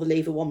if you pull the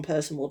lever, 1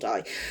 person will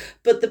die.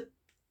 But the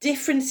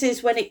difference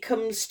is when it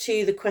comes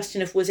to the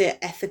question of was it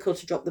ethical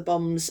to drop the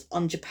bombs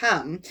on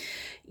Japan,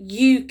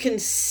 you can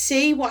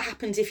see what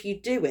happens if you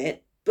do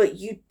it, but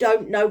you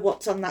don't know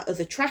what's on that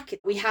other track.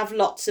 We have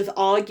lots of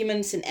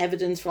arguments and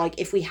evidence for, like,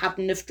 if we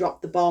hadn't have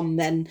dropped the bomb,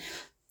 then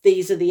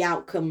these are the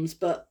outcomes,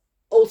 but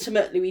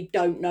ultimately we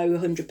don't know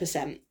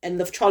 100%. And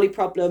the trolley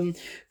problem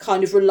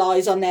kind of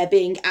relies on there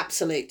being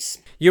absolutes.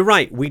 You're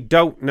right, we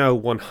don't know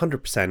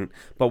 100%,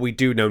 but we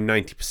do know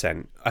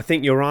 90%. I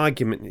think your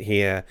argument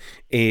here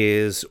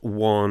is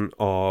one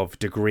of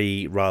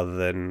degree rather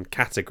than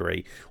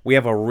category. We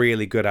have a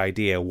really good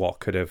idea what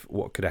could have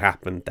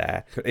happened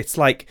there. It's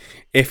like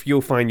if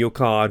you'll find your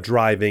car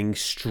driving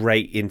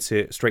straight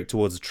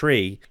towards a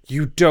tree,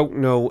 you don't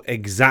know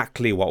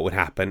exactly what would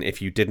happen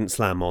if you didn't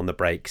slam on the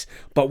brakes,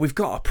 but we've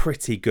got a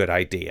pretty good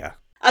idea.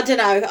 I don't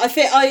know.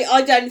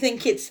 I don't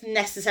think it's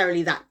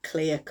necessarily that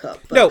clear cut.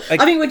 But No,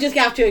 I think we're just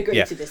going to have to agree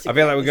to disagree. I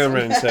feel like we're going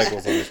around in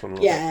circles on this one a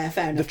little bit.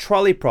 Fair enough. The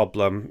trolley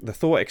problem, the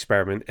thought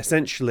experiment,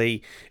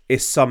 essentially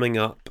is summing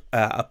up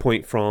a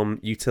point from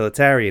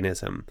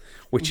utilitarianism,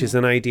 which is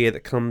an idea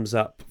that comes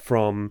up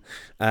from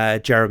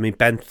Jeremy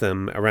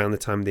Bentham around the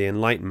time of the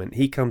Enlightenment.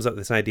 He comes up with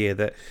this idea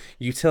that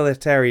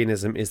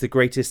utilitarianism is the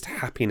greatest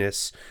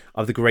happiness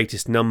of the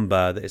greatest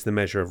number that is the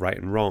measure of right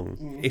and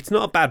wrong. It's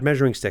not a bad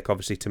measuring stick,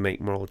 obviously, to make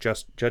moral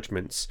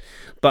judgments,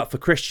 but for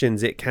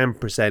Christians it can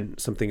present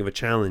something of a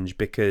challenge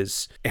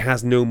because it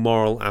has no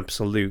moral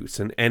absolutes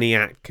and any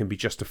act can be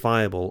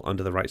justifiable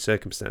under the right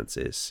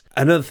circumstances.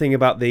 Another thing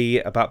about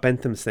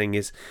Bentham's thing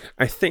is,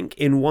 I think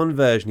in one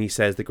version he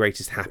says the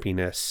greatest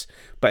happiness,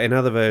 but in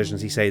other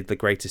versions he says the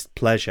greatest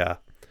pleasure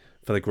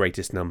for the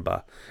greatest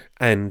number.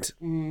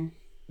 And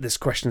there's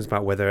questions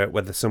about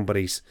whether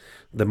somebody's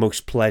the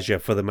most pleasure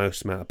for the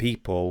most amount of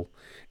people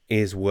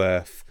is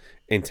worth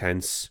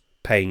intense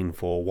pain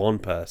for one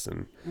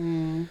person.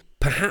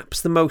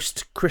 Perhaps the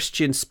most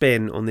Christian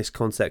spin on this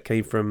concept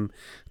came from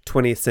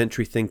 20th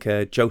century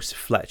thinker Joseph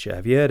Fletcher.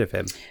 Have you heard of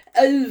him?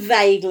 Oh,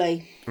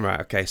 vaguely. Right,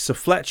 okay. So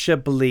Fletcher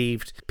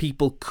believed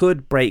people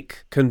could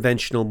break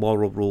conventional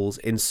moral rules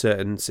in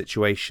certain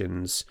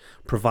situations,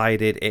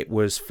 provided it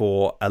was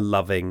for a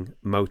loving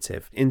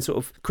motive. In sort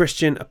of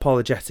Christian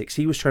apologetics,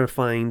 he was trying to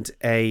find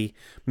a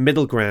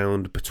middle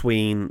ground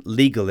between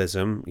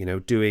legalism,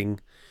 doing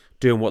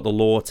what the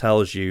law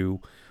tells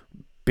you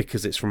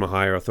because it's from a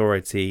higher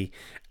authority,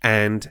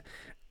 and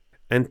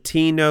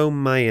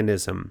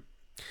antinomianism,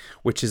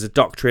 which is a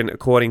doctrine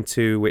according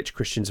to which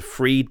Christians are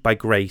freed by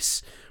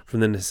grace from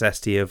the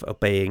necessity of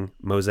obeying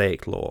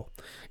Mosaic law.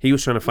 He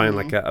was trying to find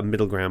like a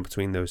middle ground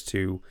between those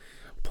 2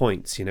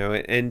 points,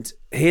 and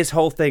his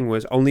whole thing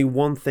was only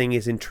one thing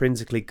is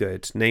intrinsically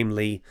good,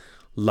 namely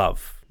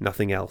love,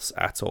 nothing else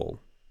at all.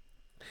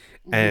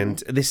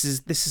 And this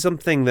is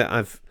something that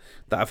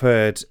I've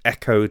heard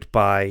echoed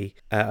by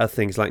other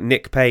things like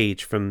Nick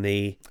Page from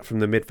the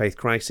Mid-Faith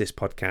Crisis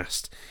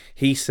podcast.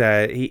 He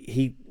said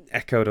he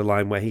echoed a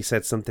line where he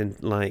said something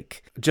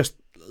like, just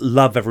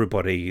love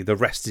everybody, the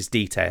rest is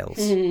details.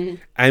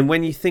 And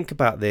when you think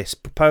about this,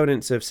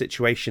 proponents of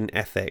situation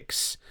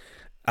ethics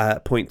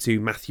point to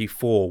Matthew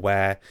 4,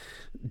 where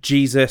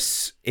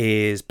Jesus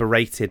is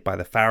berated by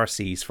the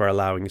Pharisees for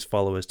allowing his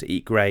followers to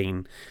eat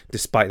grain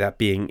despite that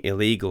being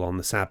illegal on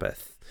the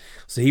Sabbath.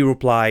 So he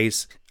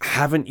replies,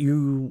 haven't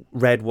you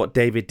read what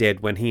David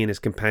did when he and his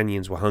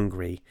companions were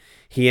hungry?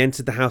 He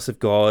entered the house of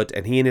God,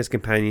 and he and his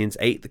companions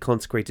ate the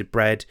consecrated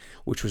bread,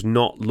 which was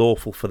not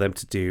lawful for them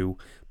to do,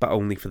 but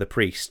only for the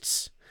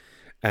priests.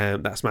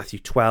 That's Matthew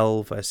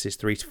 12, verses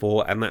 3 to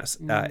 4, and that's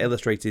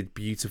illustrated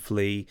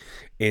beautifully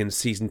in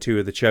season 2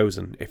 of The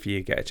Chosen, if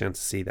you get a chance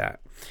to see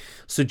that.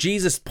 So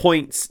Jesus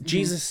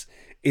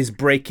is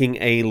breaking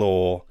a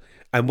law,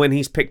 and when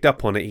he's picked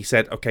up on it, he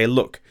said, okay,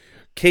 look,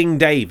 King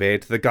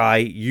David, the guy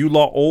you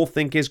lot all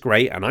think is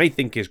great, and I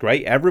think is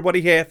great,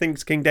 everybody here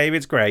thinks King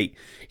David's great,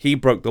 he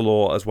broke the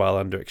law as well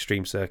under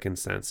extreme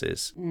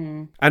circumstances.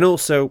 And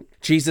also,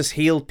 Jesus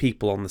healed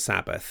people on the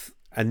Sabbath,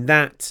 and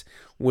that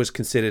was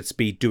considered to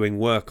be doing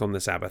work on the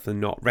Sabbath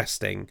and not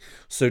resting.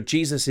 So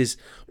Jesus is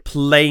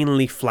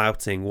plainly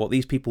flouting what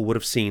these people would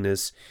have seen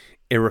as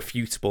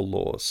irrefutable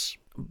laws.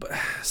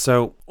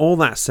 So all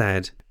that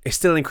said, it's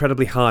still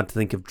incredibly hard to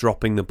think of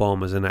dropping the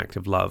bomb as an act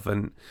of love,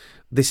 and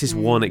this is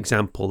one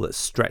example that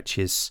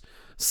stretches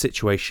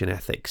situation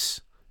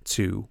ethics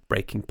to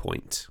breaking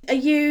point. Are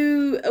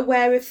you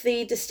aware of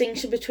the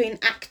distinction between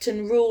act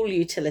and rule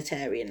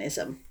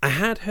utilitarianism? I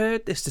had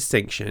heard this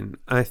distinction.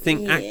 I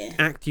think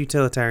act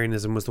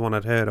utilitarianism was the one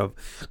I'd heard of.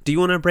 Do you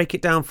want to break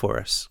it down for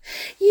us?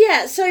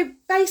 Yeah, so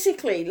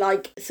basically,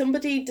 like,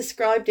 somebody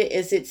described it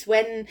as it's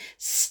when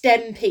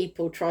STEM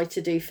people try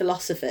to do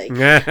philosophy.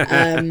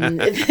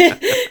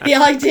 The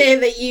idea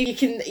that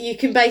you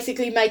can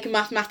basically make a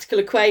mathematical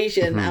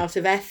equation out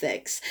of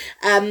ethics.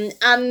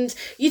 And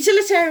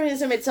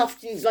utilitarianism, it's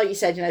often, like you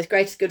said, the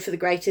greatest good for the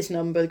greatest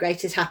number, the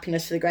greatest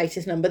happiness for the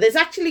greatest number. There's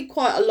actually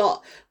quite a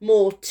lot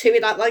more to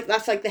it. Like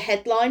that's like the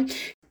headline.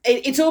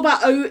 It's all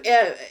about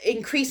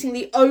increasing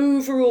the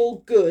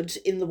overall good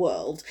in the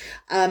world,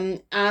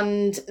 and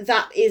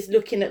that is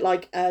looking at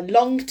like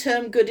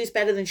long-term good is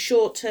better than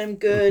short-term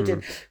good,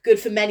 and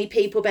good for many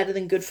people better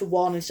than good for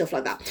one, and stuff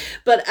like that.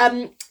 But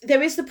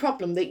there is the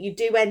problem that you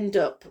do end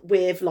up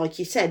with, like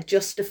you said,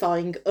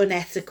 justifying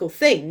unethical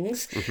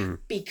things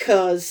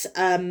because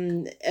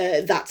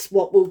that's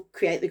what will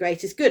create the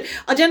greatest good.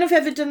 I don't know if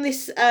I've ever done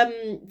this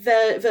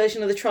the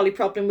version of the trolley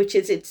problem, which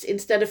is it's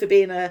instead of it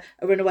being a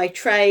runaway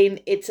train,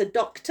 it's a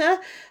doctor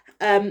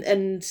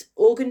and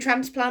organ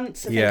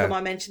transplants. I think I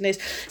might mention this.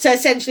 So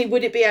essentially,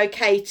 would it be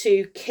okay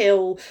to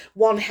kill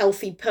one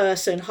healthy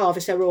person,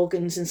 harvest their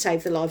organs and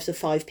save the lives of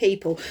 5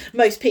 people?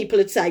 Most people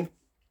would say,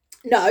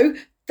 no,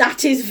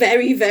 that is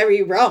very,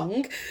 very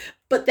wrong.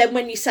 But then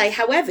when you say,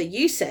 however,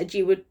 you said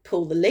you would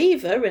pull the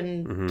lever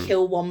and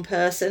kill one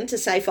person to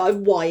save 5,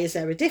 why is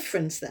there a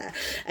difference there?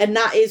 And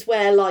that is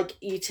where like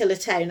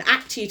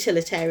act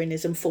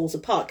utilitarianism falls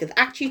apart, because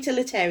act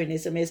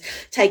utilitarianism is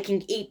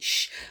taking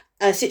each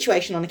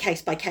situation on a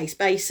case-by-case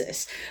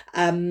basis.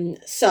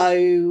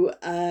 So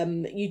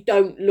you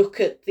don't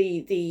look at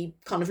the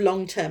kind of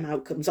long-term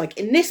outcomes. Like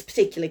in this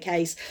particular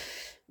case,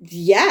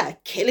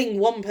 killing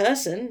one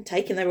person,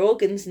 taking their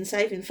organs and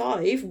saving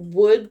 5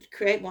 would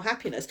create more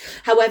happiness.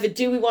 However,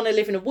 do we want to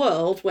live in a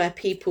world where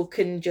people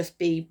can just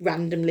be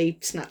randomly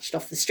snatched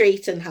off the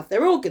street and have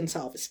their organs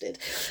harvested?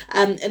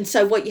 And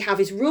so what you have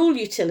is rule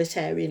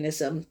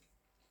utilitarianism,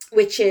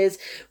 which is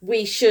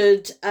we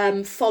should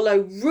follow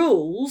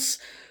rules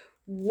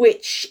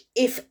which,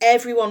 if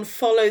everyone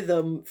followed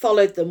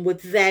them, would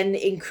then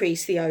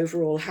increase the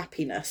overall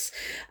happiness.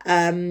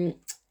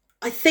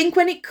 I think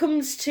when it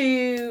comes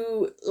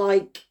to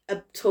like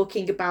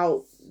talking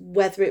about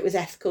whether it was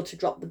ethical to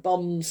drop the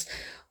bombs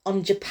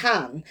on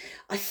Japan,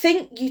 I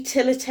think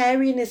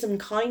utilitarianism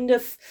kind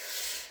of,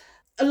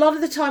 a lot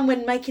of the time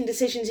when making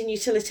decisions in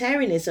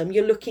utilitarianism,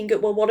 you're looking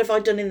at, well, what have I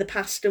done in the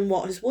past and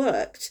what has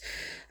worked?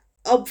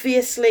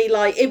 Obviously,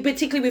 like,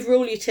 particularly with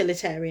rule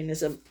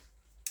utilitarianism,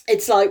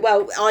 it's like,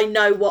 well, I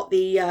know what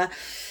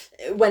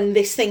when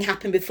this thing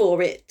happened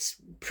before, it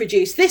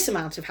produced this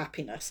amount of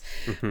happiness.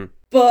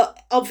 But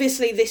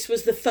obviously this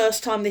was the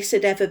first time this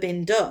had ever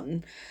been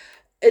done.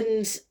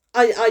 And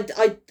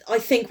I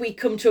think we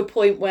come to a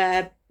point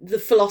where the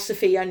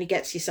philosophy only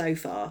gets you so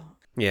far.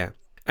 Yeah.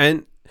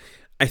 And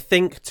I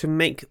think to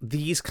make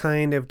these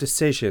kind of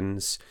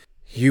decisions,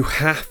 you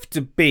have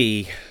to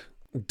be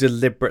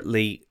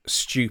deliberately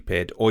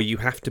stupid, or you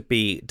have to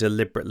be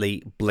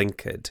deliberately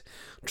blinkered.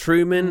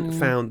 Truman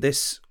found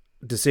this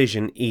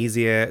decision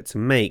easier to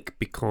make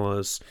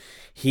because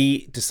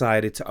he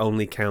decided to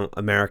only count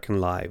American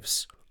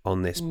lives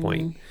on this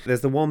point.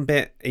 There's the one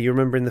bit you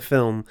remember in the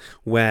film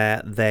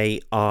where they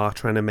are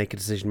trying to make a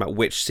decision about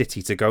which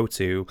city to go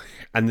to,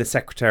 and the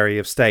Secretary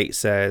of State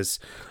says,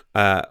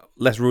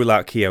 let's rule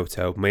out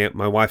Kyoto.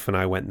 My wife and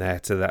I went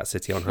there to that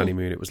city on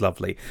honeymoon. It was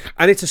lovely.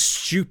 And it's a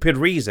stupid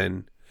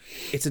reason.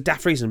 It's a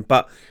daft reason,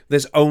 but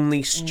there's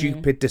only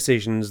stupid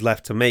decisions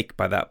left to make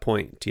by that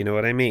point. Do you know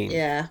what I mean?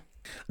 Yeah.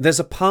 There's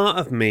a part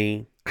of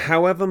me,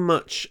 however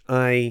much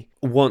I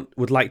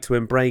would like to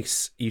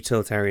embrace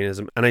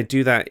utilitarianism, and I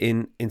do that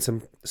in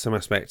some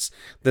aspects,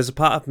 there's a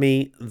part of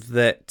me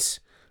that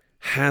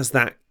has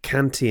that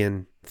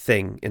Kantian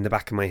thing in the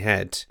back of my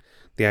head,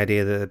 the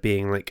idea that there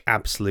being like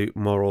absolute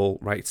moral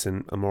rights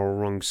and moral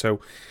wrongs. So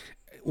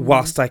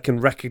whilst I can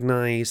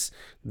recognise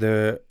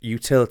the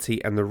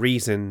utility and the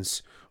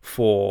reasons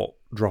for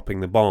dropping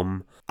the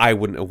bomb, I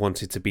wouldn't have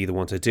wanted to be the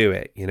one to do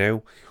it, you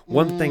know?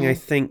 One thing I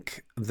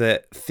think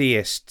that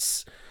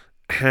theists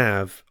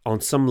have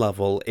on some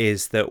level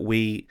is that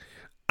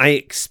I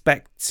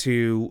expect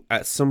to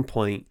at some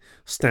point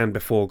stand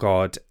before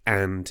God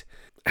and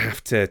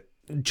have to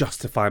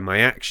justify my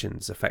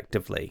actions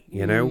effectively,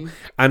 you know?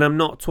 And I'm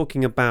not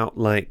talking about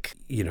like,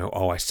 you know,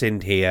 oh, I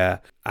sinned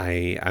here,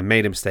 I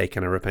made a mistake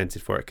and I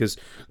repented for it, because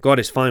God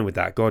is fine with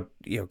that.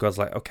 God's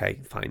like,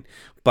 okay, fine.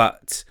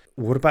 But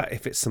what about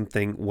if it's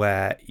something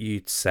where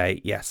you'd say,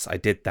 yes, I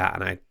did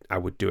that and I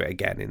would do it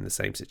again in the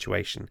same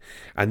situation?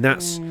 And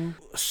that's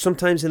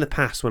sometimes in the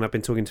past when I've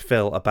been talking to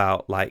Phil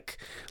about like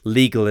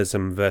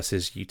legalism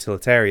versus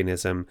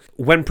utilitarianism,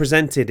 when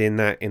presented in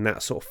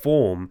that sort of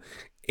form,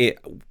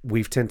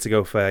 we've tend to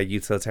go for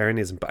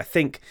utilitarianism. But I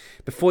think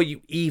before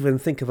you even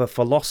think of a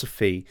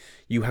philosophy,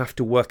 you have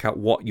to work out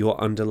what your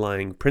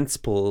underlying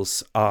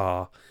principles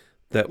are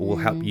that will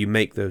help you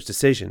make those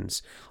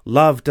decisions.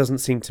 Love doesn't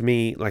seem to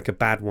me like a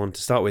bad one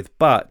to start with,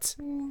 but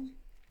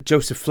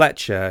Joseph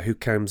Fletcher, who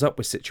comes up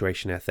with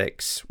situation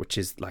ethics, which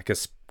is like a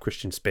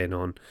Christian spin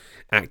on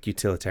act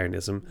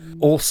utilitarianism,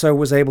 also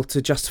was able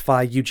to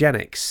justify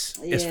eugenics.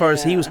 As far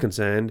as he was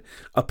concerned,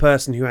 a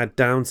person who had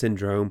Down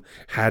syndrome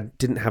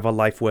didn't have a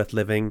life worth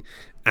living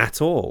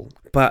at all.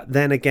 But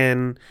then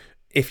again,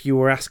 if you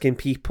were asking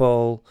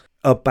people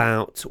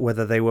about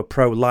whether they were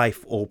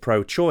pro-life or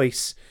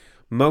pro-choice,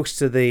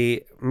 most of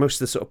the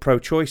sort of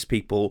pro-choice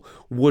people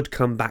would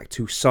come back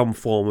to some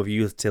form of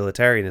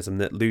utilitarianism,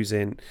 that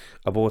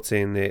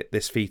aborting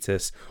this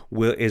fetus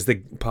is the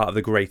part of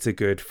the greater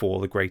good for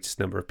the greatest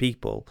number of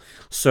people.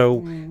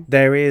 So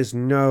there is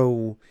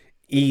no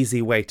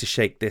easy way to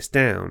shake this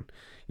down.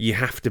 You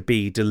have to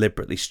be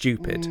deliberately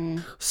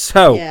stupid.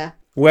 So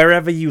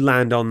wherever you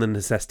land on the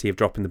necessity of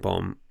dropping the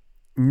bomb,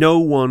 no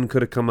one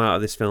could have come out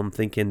of this film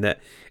thinking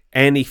that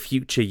any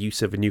future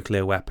use of a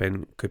nuclear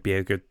weapon could be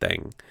a good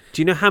thing.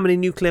 Do you know how many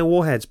nuclear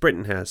warheads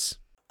Britain has?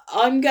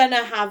 I'm going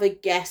to have a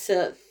guess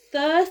at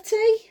 30?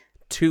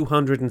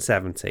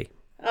 270.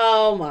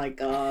 Oh my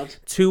God.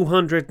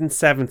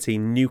 270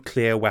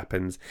 nuclear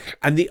weapons.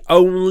 And the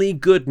only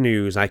good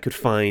news I could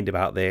find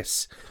about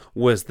this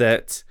was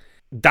that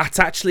that's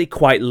actually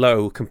quite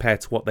low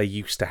compared to what they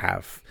used to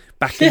have.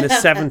 Back in the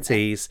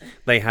 70s,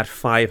 they had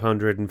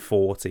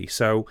 540.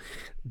 So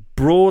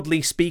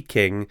broadly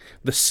speaking,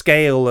 the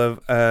scale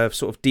of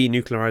sort of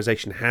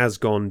denuclearization has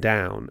gone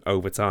down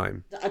over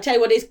time. I tell you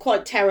what is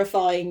quite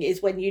terrifying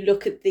is when you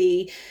look at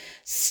the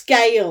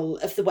scale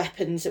of the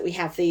weapons that we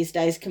have these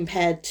days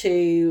compared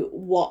to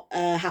what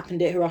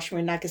happened at Hiroshima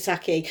and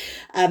Nagasaki.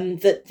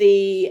 Have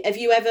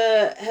you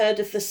ever heard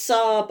of the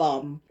Tsar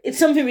bomb? It's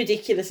something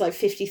ridiculous, like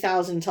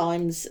 50,000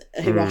 times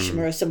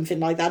Hiroshima or something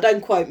like that.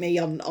 Don't quote me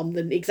on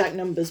the exact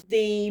numbers.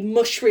 The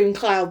mushroom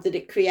cloud that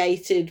it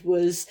created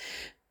was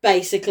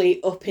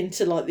basically up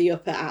into like the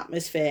upper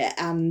atmosphere,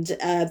 and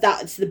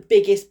that's the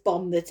biggest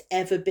bomb that's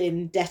ever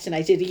been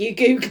detonated. Are you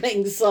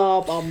googling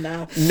Tsar bomb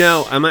now?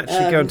 No, I'm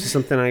actually going to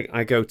something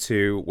I go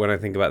to when I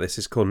think about this.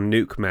 It's called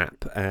Nuke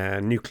Map,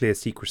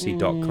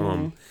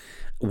 nuclearsecrecy.com,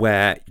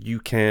 where you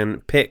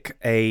can pick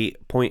a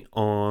point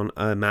on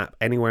a map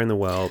anywhere in the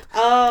world.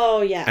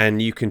 Oh, yeah. And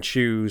you can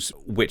choose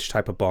which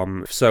type of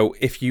bomb. So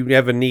if you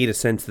ever need a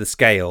sense of the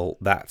scale,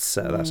 that's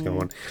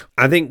going on.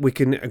 I think we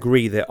can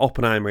agree that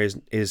Oppenheimer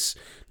is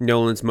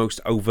Nolan's most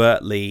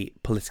overtly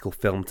political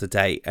film to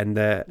date. And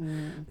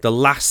the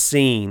last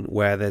scene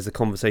where there's a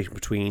conversation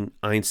between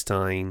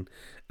Einstein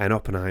and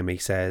Oppenheimer, he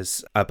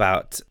says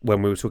about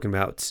when we were talking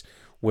about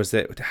was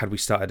that had we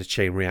started a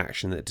chain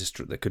reaction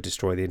that could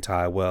destroy the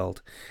entire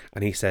world?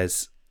 And he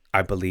says,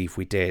 I believe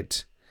we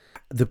did.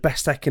 The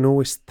best I can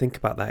always think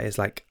about that is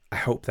like, I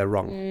hope they're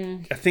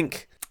wrong. I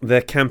think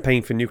the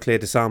campaign for nuclear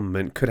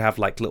disarmament could have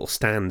like little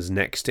stands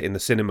next to in the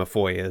cinema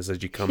foyers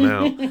as you come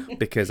out,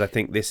 because I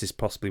think this is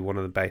possibly one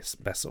of the best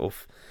sort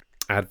of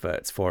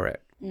adverts for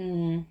it.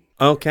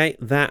 Okay,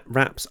 that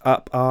wraps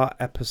up our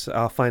episode,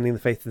 our Finding the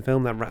Faith in the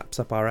Film. That wraps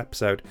up our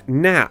episode.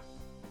 Now,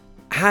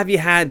 have you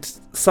had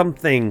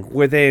something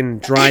within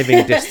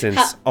driving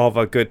distance of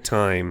a good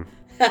time?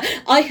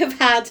 I have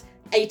had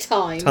a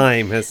time.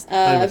 Time has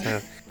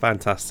had.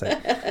 Fantastic.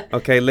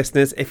 Okay,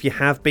 listeners, if you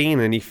have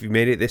been and if you've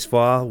made it this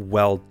far,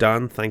 well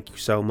done. Thank you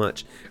so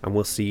much. And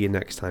we'll see you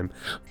next time.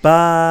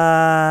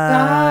 Bye.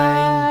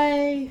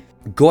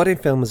 Bye. God in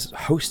Film is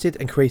hosted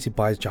and created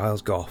by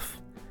Giles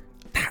Goff.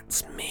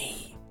 That's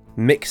me.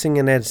 Mixing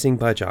and editing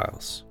by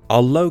Giles.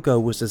 Our logo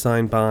was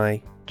designed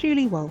by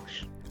Julie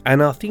Walsh. And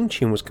our theme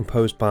tune was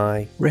composed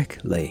by Rick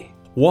Lee.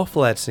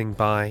 Waffle editing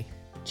by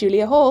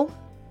Julia Hall.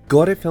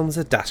 God in Film is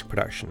a Dask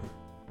production.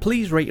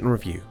 Please rate and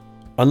review.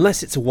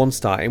 Unless it's a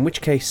 1-star, in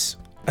which case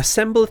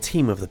Assemble a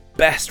team of the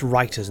best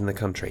writers in the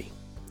country.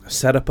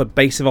 Set up a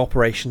base of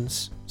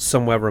operations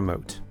somewhere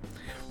remote.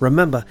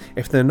 Remember,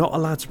 if they're not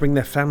allowed to bring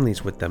their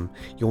families with them,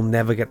 you'll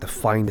never get the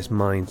finest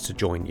minds to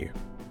join you.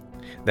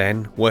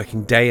 Then,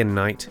 working day and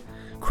night,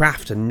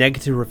 craft a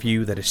negative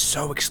review that is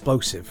so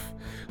explosive,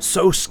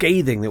 so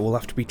scathing that will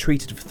have to be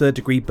treated for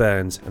third-degree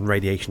burns and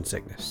radiation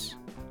sickness.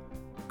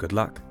 Good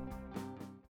luck.